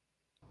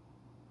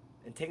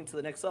and take it to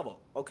the next level.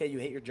 Okay, you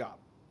hate your job.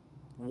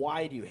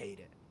 Why do you hate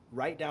it?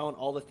 Write down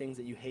all the things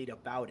that you hate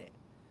about it.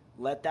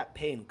 Let that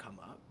pain come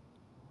up.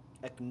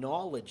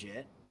 Acknowledge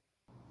it.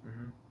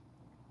 Mm-hmm.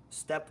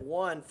 Step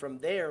one from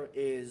there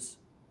is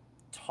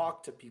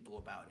talk to people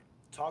about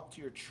it. Talk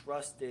to your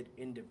trusted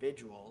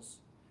individuals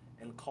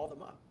and call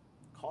them up.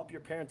 Call up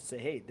your parents and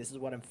say, hey, this is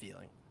what I'm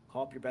feeling.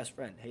 Call up your best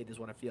friend. Hey, this is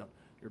what I'm feeling.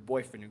 Your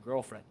boyfriend, your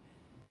girlfriend.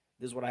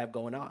 This is what I have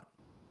going on.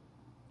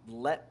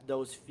 Let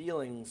those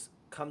feelings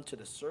come to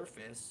the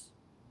surface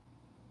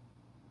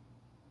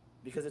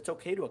because it's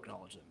okay to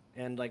acknowledge them.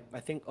 And like I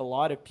think a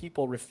lot of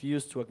people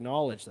refuse to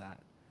acknowledge that.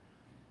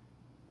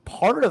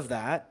 Part of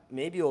that,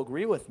 maybe you'll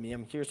agree with me.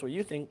 I'm curious what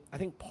you think. I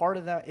think part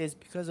of that is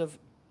because of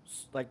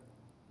like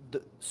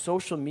the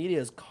social media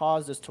has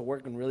caused us to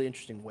work in really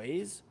interesting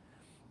ways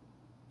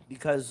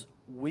because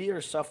we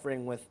are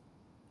suffering with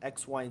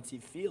X, Y, and Z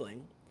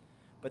feeling,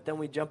 but then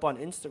we jump on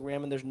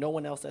Instagram and there's no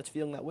one else that's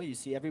feeling that way. You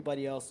see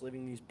everybody else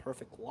living these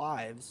perfect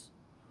lives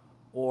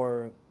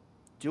or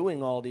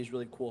doing all these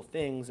really cool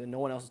things and no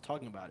one else is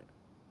talking about it.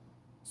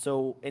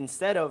 So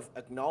instead of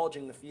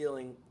acknowledging the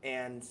feeling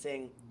and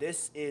saying,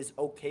 this is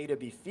okay to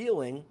be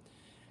feeling,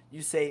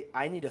 you say,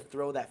 I need to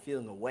throw that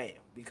feeling away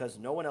because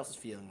no one else is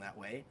feeling that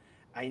way.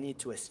 I need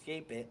to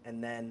escape it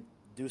and then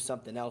do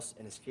something else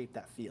and escape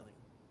that feeling.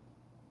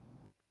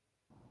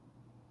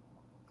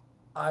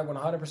 I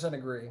 100%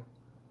 agree.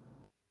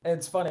 And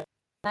it's funny,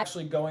 I'm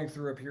actually going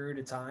through a period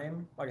of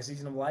time, like a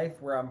season of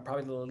life, where I'm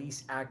probably the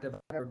least active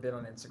I've ever been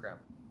on Instagram.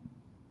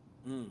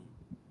 Mm.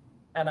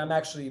 And I'm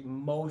actually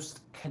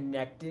most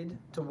connected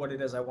to what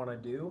it is I want to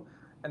do.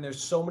 And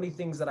there's so many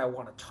things that I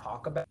want to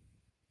talk about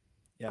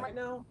Yeah. right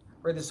now,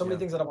 right? There's so many Yeah.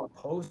 things that I want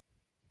to post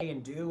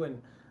and do.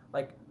 And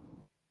like,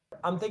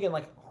 I'm thinking,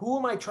 like, who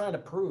am I trying to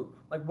prove?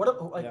 Like,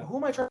 Yeah. who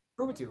am I trying to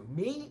prove it to?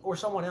 Me or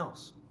someone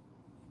else?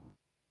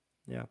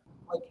 Yeah.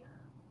 Like,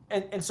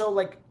 and so,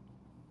 like,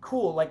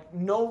 cool. Like,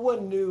 no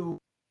one knew.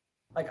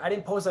 Like, I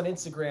didn't post on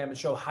Instagram and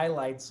show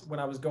highlights when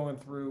I was going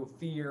through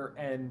fear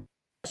and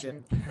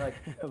depression, like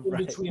in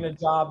Right. between a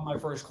job and my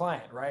first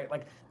client, right?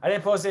 Like, I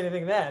didn't post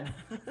anything then,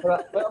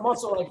 but I'm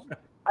also like,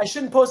 I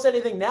shouldn't post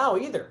anything now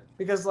either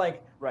because,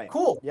 like, Right.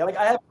 cool, like Yep.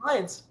 I have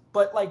clients,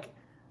 but like,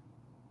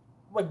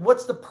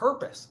 what's the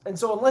purpose? And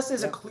so, unless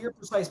there's a Yep. clear,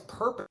 precise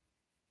purpose,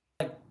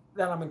 like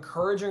that I'm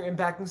encouraging or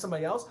impacting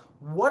somebody else,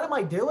 what am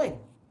I doing?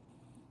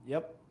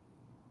 Yep.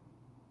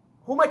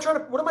 Who am I trying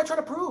to? What am I trying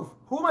to prove?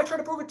 Who am I trying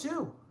to prove it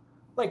to?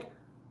 Like,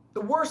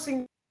 the worst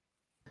thing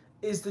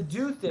is to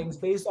do things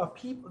based off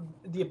people,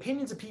 the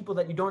opinions of people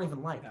that you don't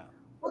even like. Yeah.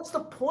 What's the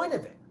point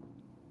of it?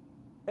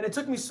 And it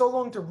took me so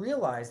long to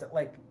realize that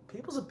like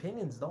people's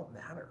opinions don't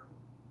matter.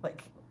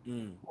 Like,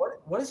 Mm.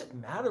 what does it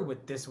matter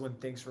what this one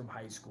thinks from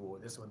high school? Or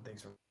this one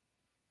thinks from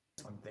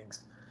this one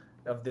thinks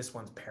of this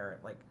one's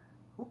parent. Like,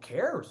 who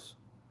cares?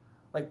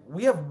 Like,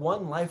 we have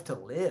one life to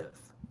live.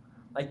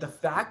 Like, the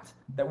fact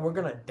that we're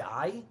gonna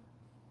die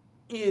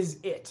is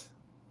it.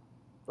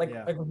 Like,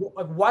 Yeah. like,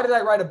 like, why did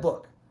I write a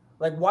book?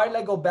 Like, why did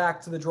I go back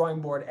to the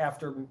drawing board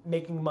after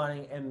making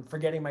money and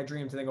forgetting my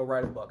dreams and then go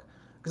write a book?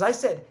 Because I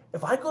said,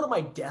 if I go to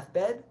my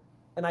deathbed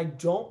and I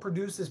don't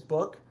produce this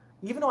book,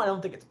 even though I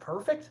don't think it's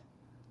perfect,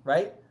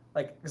 right?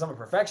 Like, because I'm a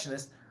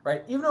perfectionist,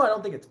 right? Even though I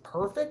don't think it's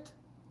perfect,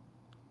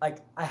 like,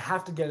 I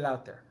have to get it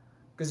out there.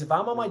 Because if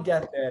I'm on my Mm.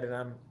 deathbed and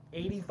I'm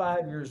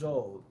 85 years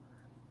old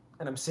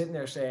and I'm sitting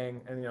there saying,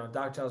 and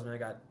doc tells me I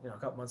got a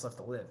couple months left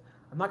to live,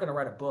 I'm not going to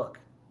write a book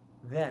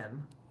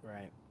then.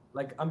 Right.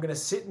 Like, I'm gonna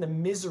sit in the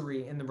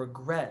misery and the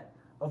regret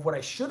of what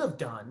I should have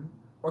done,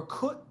 or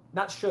could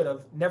not should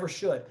have, never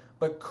should,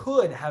 but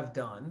could have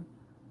done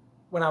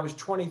when I was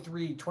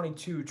 23,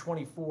 22,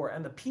 24,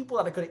 and the people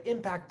that I could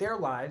impact their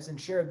lives and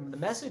share the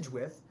message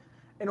with,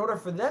 in order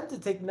for them to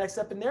take the next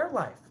step in their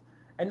life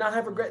and not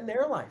have regret in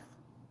their life.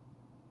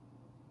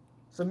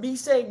 So me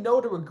saying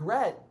no to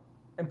regret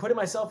and putting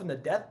myself in the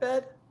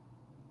deathbed,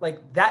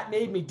 like that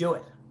made me do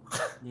it.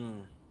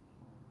 Mm.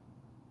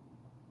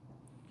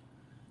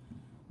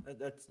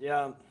 That's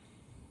yeah,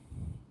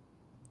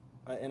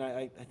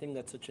 I think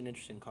that's such an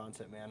interesting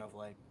concept, man. Of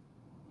like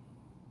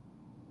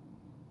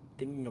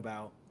thinking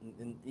about,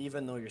 and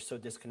even though you're so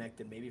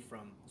disconnected, maybe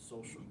from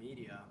social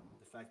media,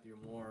 the fact that you're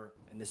more,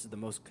 and this is the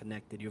most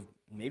connected you've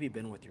maybe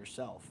been with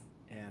yourself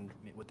and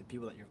with the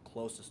people that you're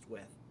closest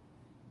with,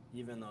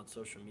 even though it's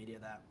social media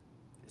that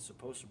is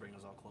supposed to bring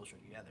us all closer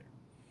together.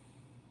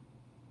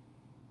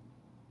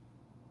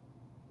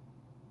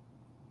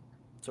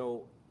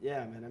 So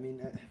yeah, man. I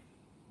mean,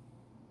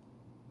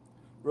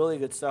 really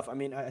good stuff. I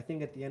mean, I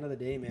think at the end of the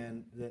day,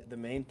 man, the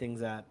main things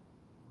that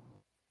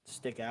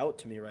stick out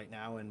to me right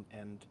now, and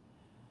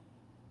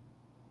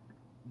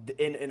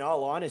in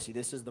all honesty,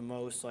 this is the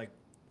most like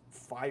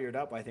fired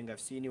up I think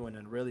I've seen you in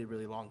a really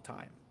really long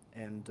time,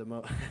 and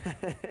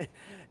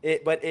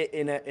but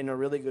in a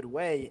really good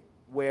way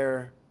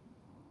where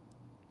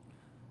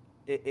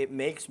it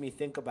makes me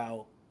think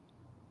about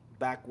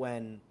back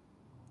when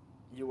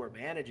you were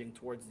managing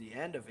towards the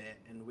end of it,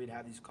 and we'd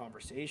have these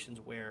conversations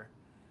where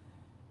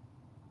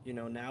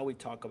now we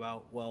talk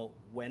about, well,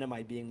 when am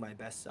I being my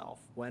best self?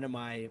 When am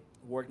I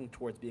working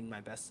towards being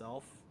my best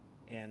self?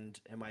 And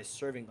am I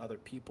serving other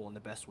people in the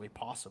best way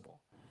possible?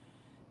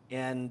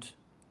 And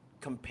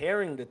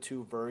comparing the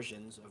two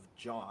versions of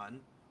John,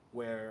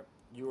 where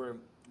you were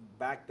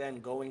back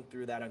then going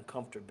through that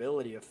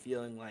uncomfortability of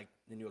feeling like,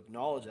 and you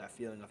acknowledge that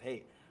feeling of,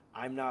 hey,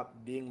 I'm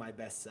not being my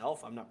best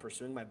self, I'm not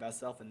pursuing my best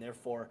self, and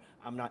therefore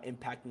I'm not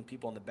impacting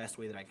people in the best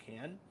way that I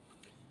can.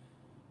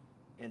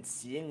 And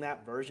seeing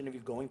that version of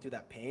you going through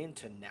that pain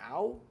to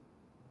now,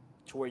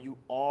 to where you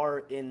are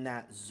in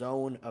that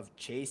zone of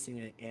chasing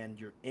it and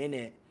you're in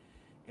it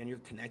and you're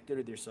connected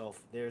with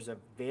yourself, there's a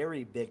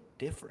very big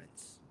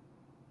difference.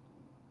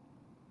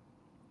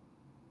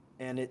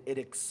 And it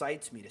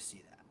excites me to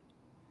see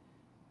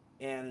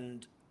that.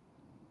 And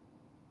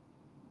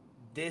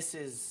this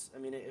is, I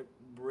mean, it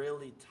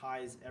really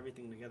ties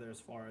everything together as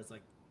far as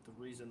like the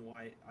reason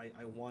why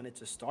I wanted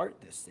to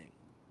start this thing,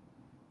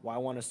 why I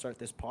want to start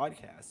this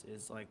podcast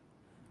is like,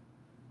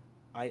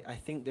 I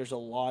think there's a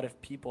lot of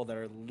people that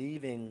are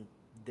leaving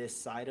this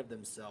side of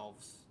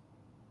themselves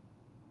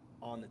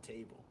on the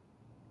table.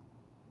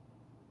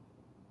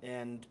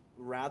 And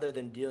rather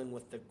than dealing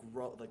with the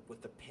growth, like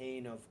with the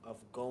pain of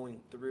going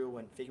through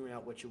and figuring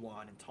out what you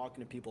want and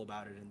talking to people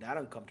about it and that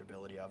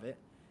uncomfortability of it,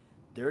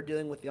 they're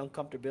dealing with the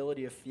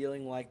uncomfortability of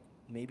feeling like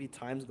maybe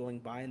time's going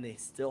by and they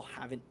still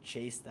haven't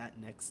chased that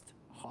next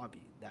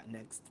hobby, that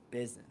next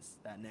business,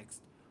 that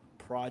next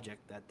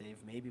project that they've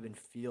maybe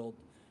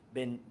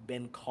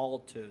been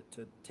called to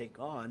take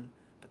on,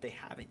 but they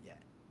haven't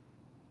yet.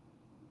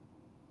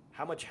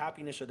 How much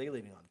happiness are they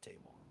leaving on the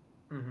table?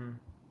 Mm-hmm.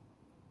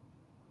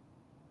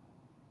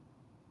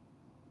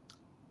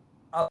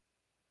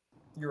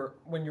 Your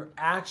when your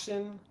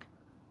action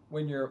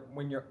when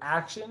your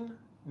action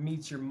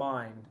meets your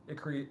mind, it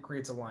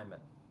creates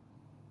alignment.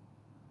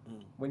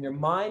 Mm. When your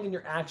mind and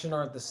your action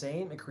aren't the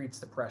same, it creates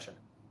depression.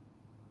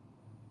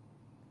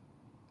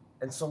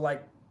 And so,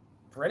 like,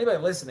 for anybody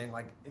listening,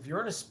 like, if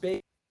you're in a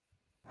space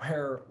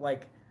where,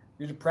 like,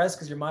 you're depressed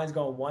because your mind's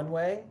going one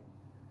way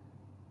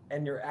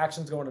and your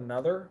action's going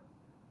another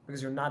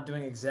because you're not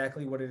doing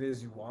exactly what it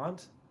is you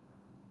want,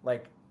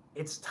 like,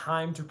 it's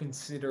time to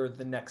consider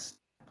the next.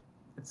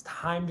 It's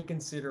time to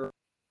consider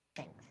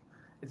change.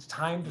 It's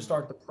time to Mm.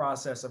 start the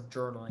process of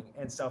journaling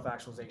and self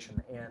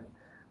actualization and,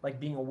 like,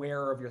 being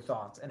aware of your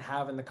thoughts and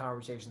having the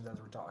conversations as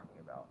we're talking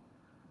about.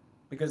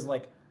 Because,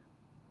 like,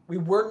 we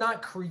were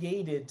not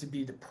created to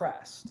be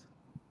depressed.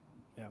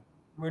 Yeah.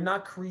 We're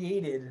not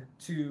created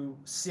to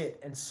sit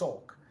and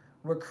sulk.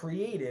 We're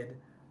created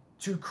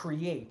to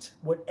create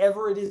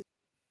whatever it is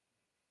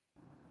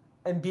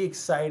and be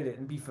excited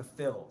and be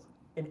fulfilled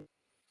in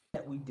everything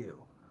that we do.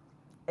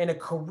 And a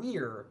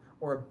career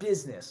or a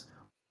business,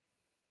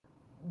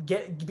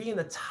 be in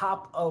the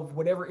top of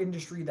whatever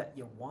industry that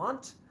you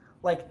want,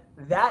 like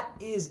that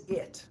is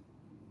it.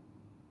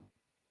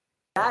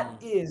 That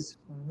Mm. is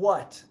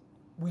what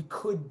we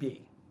could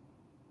be,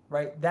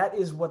 right? That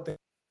is what the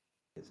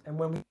is. And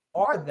when we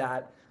are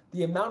that,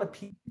 the amount of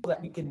people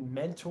that we can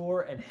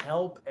mentor and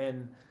help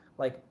and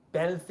like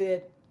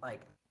benefit,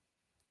 like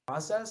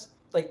process,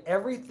 like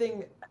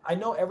everything, I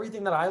know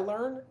everything that I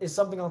learn is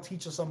something I'll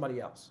teach to somebody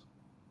else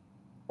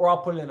or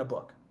I'll put it in a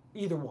book,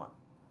 either one,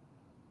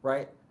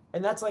 right?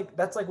 And that's like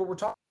what we're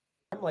talking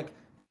about. Like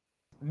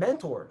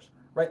mentors,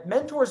 right?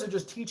 Mentors are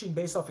just teaching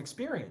based off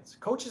experience.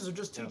 Coaches are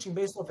just Yeah. teaching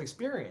based off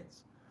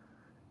experience.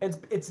 And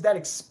it's that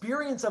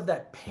experience of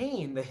that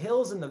pain, the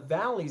hills and the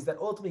valleys that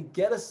ultimately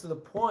get us to the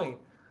point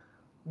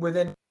where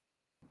then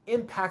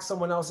impact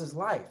someone else's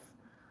life.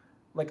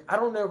 Like I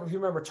don't know if you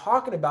remember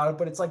talking about it,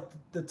 but it's like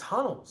the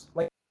tunnels.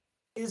 Like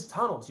it is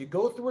tunnels. You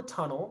go through a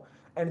tunnel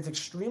and it's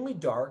extremely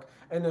dark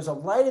and there's a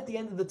light at the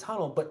end of the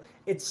tunnel, but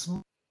it's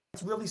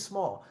really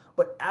small.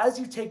 But as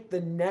you take the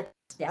next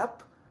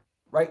step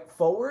right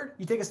forward,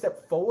 you take a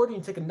step forward and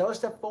you take another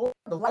step forward,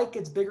 the light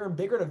gets bigger and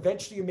bigger, and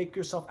eventually you make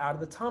yourself out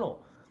of the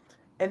tunnel.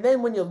 And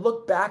then when you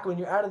look back, when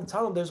you're out of the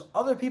tunnel, there's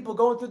other people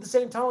going through the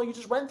same tunnel you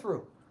just went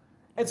through.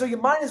 And so Yeah. you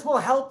might as well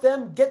help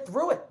them get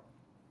through it,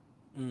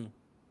 Mm.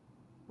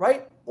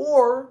 right?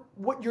 Or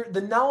what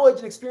the knowledge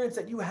and experience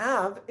that you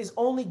have is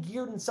only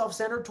geared and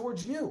self-centered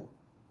towards you.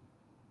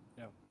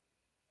 Yeah.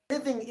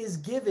 Living is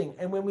giving,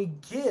 and when we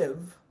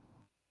give,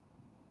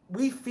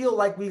 we feel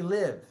like we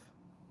live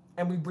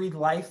and we breathe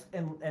life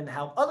and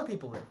help other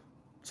people live.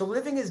 So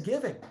living is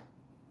giving.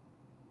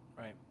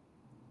 Right.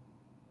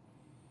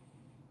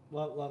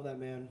 Love that,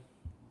 man.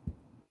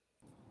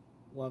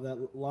 Love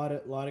that. Lot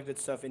of good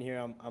stuff in here.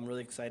 I'm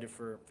really excited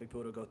for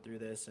people to go through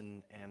this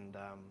and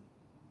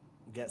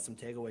get some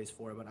takeaways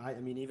for it. But I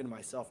mean, even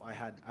myself, I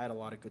had a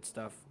lot of good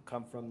stuff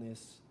come from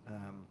this.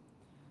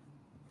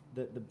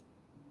 The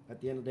At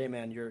the end of the day,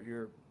 man,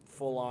 you're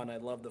full on. I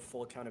love the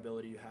full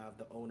accountability you have,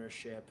 the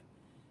ownership,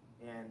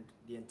 and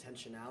the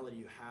intentionality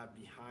you have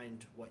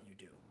behind what you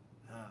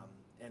do, um,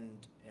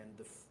 and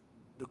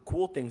the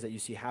cool things that you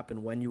see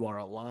happen when you are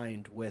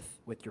aligned with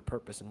your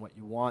purpose and what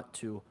you want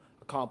to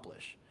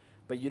accomplish.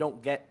 But you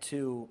don't get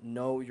to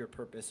know your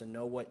purpose and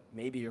know what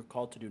maybe you're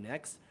called to do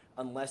next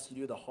unless you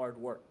do the hard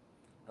work,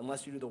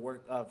 unless you do the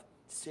work of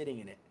sitting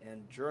in it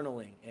and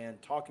journaling and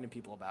talking to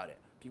people about it,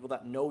 people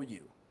that know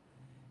you,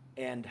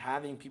 and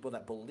having people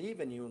that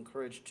believe in you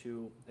encouraged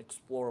to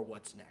explore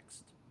what's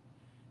next.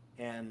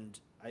 And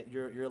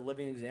you're a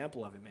living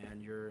example of it,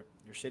 man. You're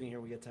sitting here.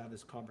 We get to have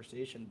this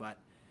conversation, but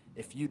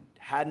if you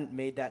hadn't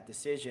made that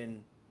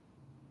decision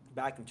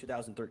back in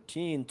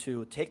 2013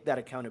 to take that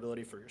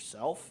accountability for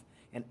yourself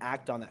and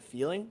act on that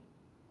feeling,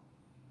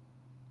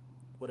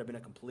 would have been a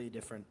completely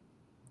different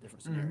Mm-hmm.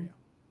 scenario,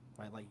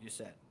 right? Like you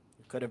said,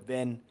 it could have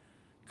been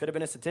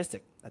a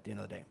statistic at the end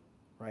of the day,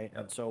 right?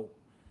 And Yep. so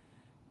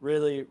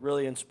really,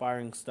 really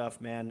inspiring stuff,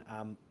 man.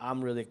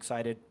 I'm really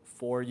excited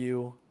for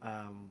you.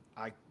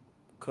 I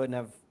couldn't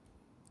have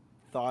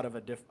thought of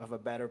a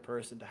better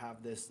person to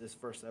have this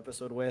first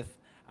episode with.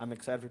 I'm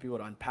excited for people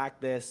to unpack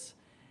this,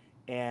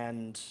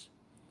 and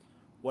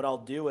what I'll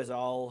do is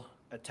I'll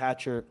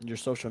attach your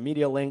social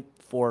media link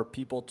for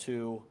people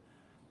to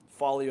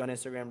follow you on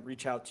Instagram,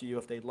 reach out to you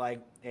if they'd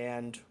like,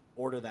 and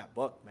order that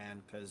book,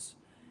 man, because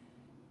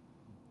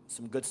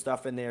some good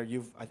stuff in there.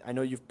 I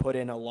know you've put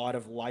in a lot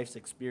of life's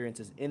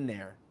experiences in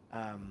there,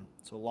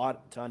 so a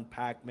lot to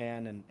unpack,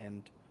 man,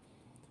 and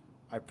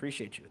I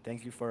appreciate you.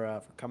 Thank you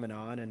for coming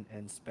on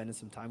and spending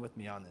some time with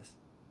me on this.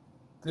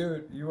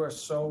 Dude, you are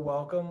so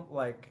welcome.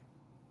 Like,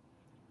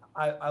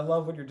 I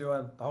love what you're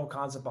doing, the whole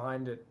concept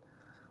behind it.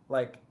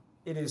 Like,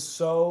 it is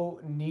so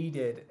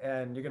needed,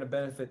 and you're going to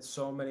benefit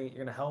so many, you're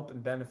going to help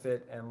and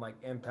benefit and like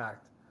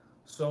impact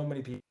so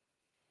many people.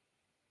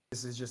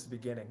 This is just the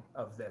beginning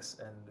of this,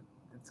 and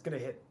it's going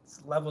to hit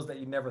levels that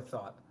you never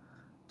thought.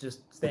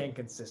 Just staying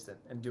consistent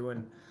and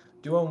doing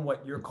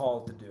what you're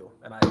called to do.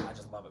 And I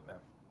just love it, man.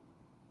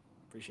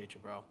 Appreciate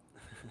you, bro.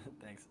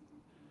 Thanks.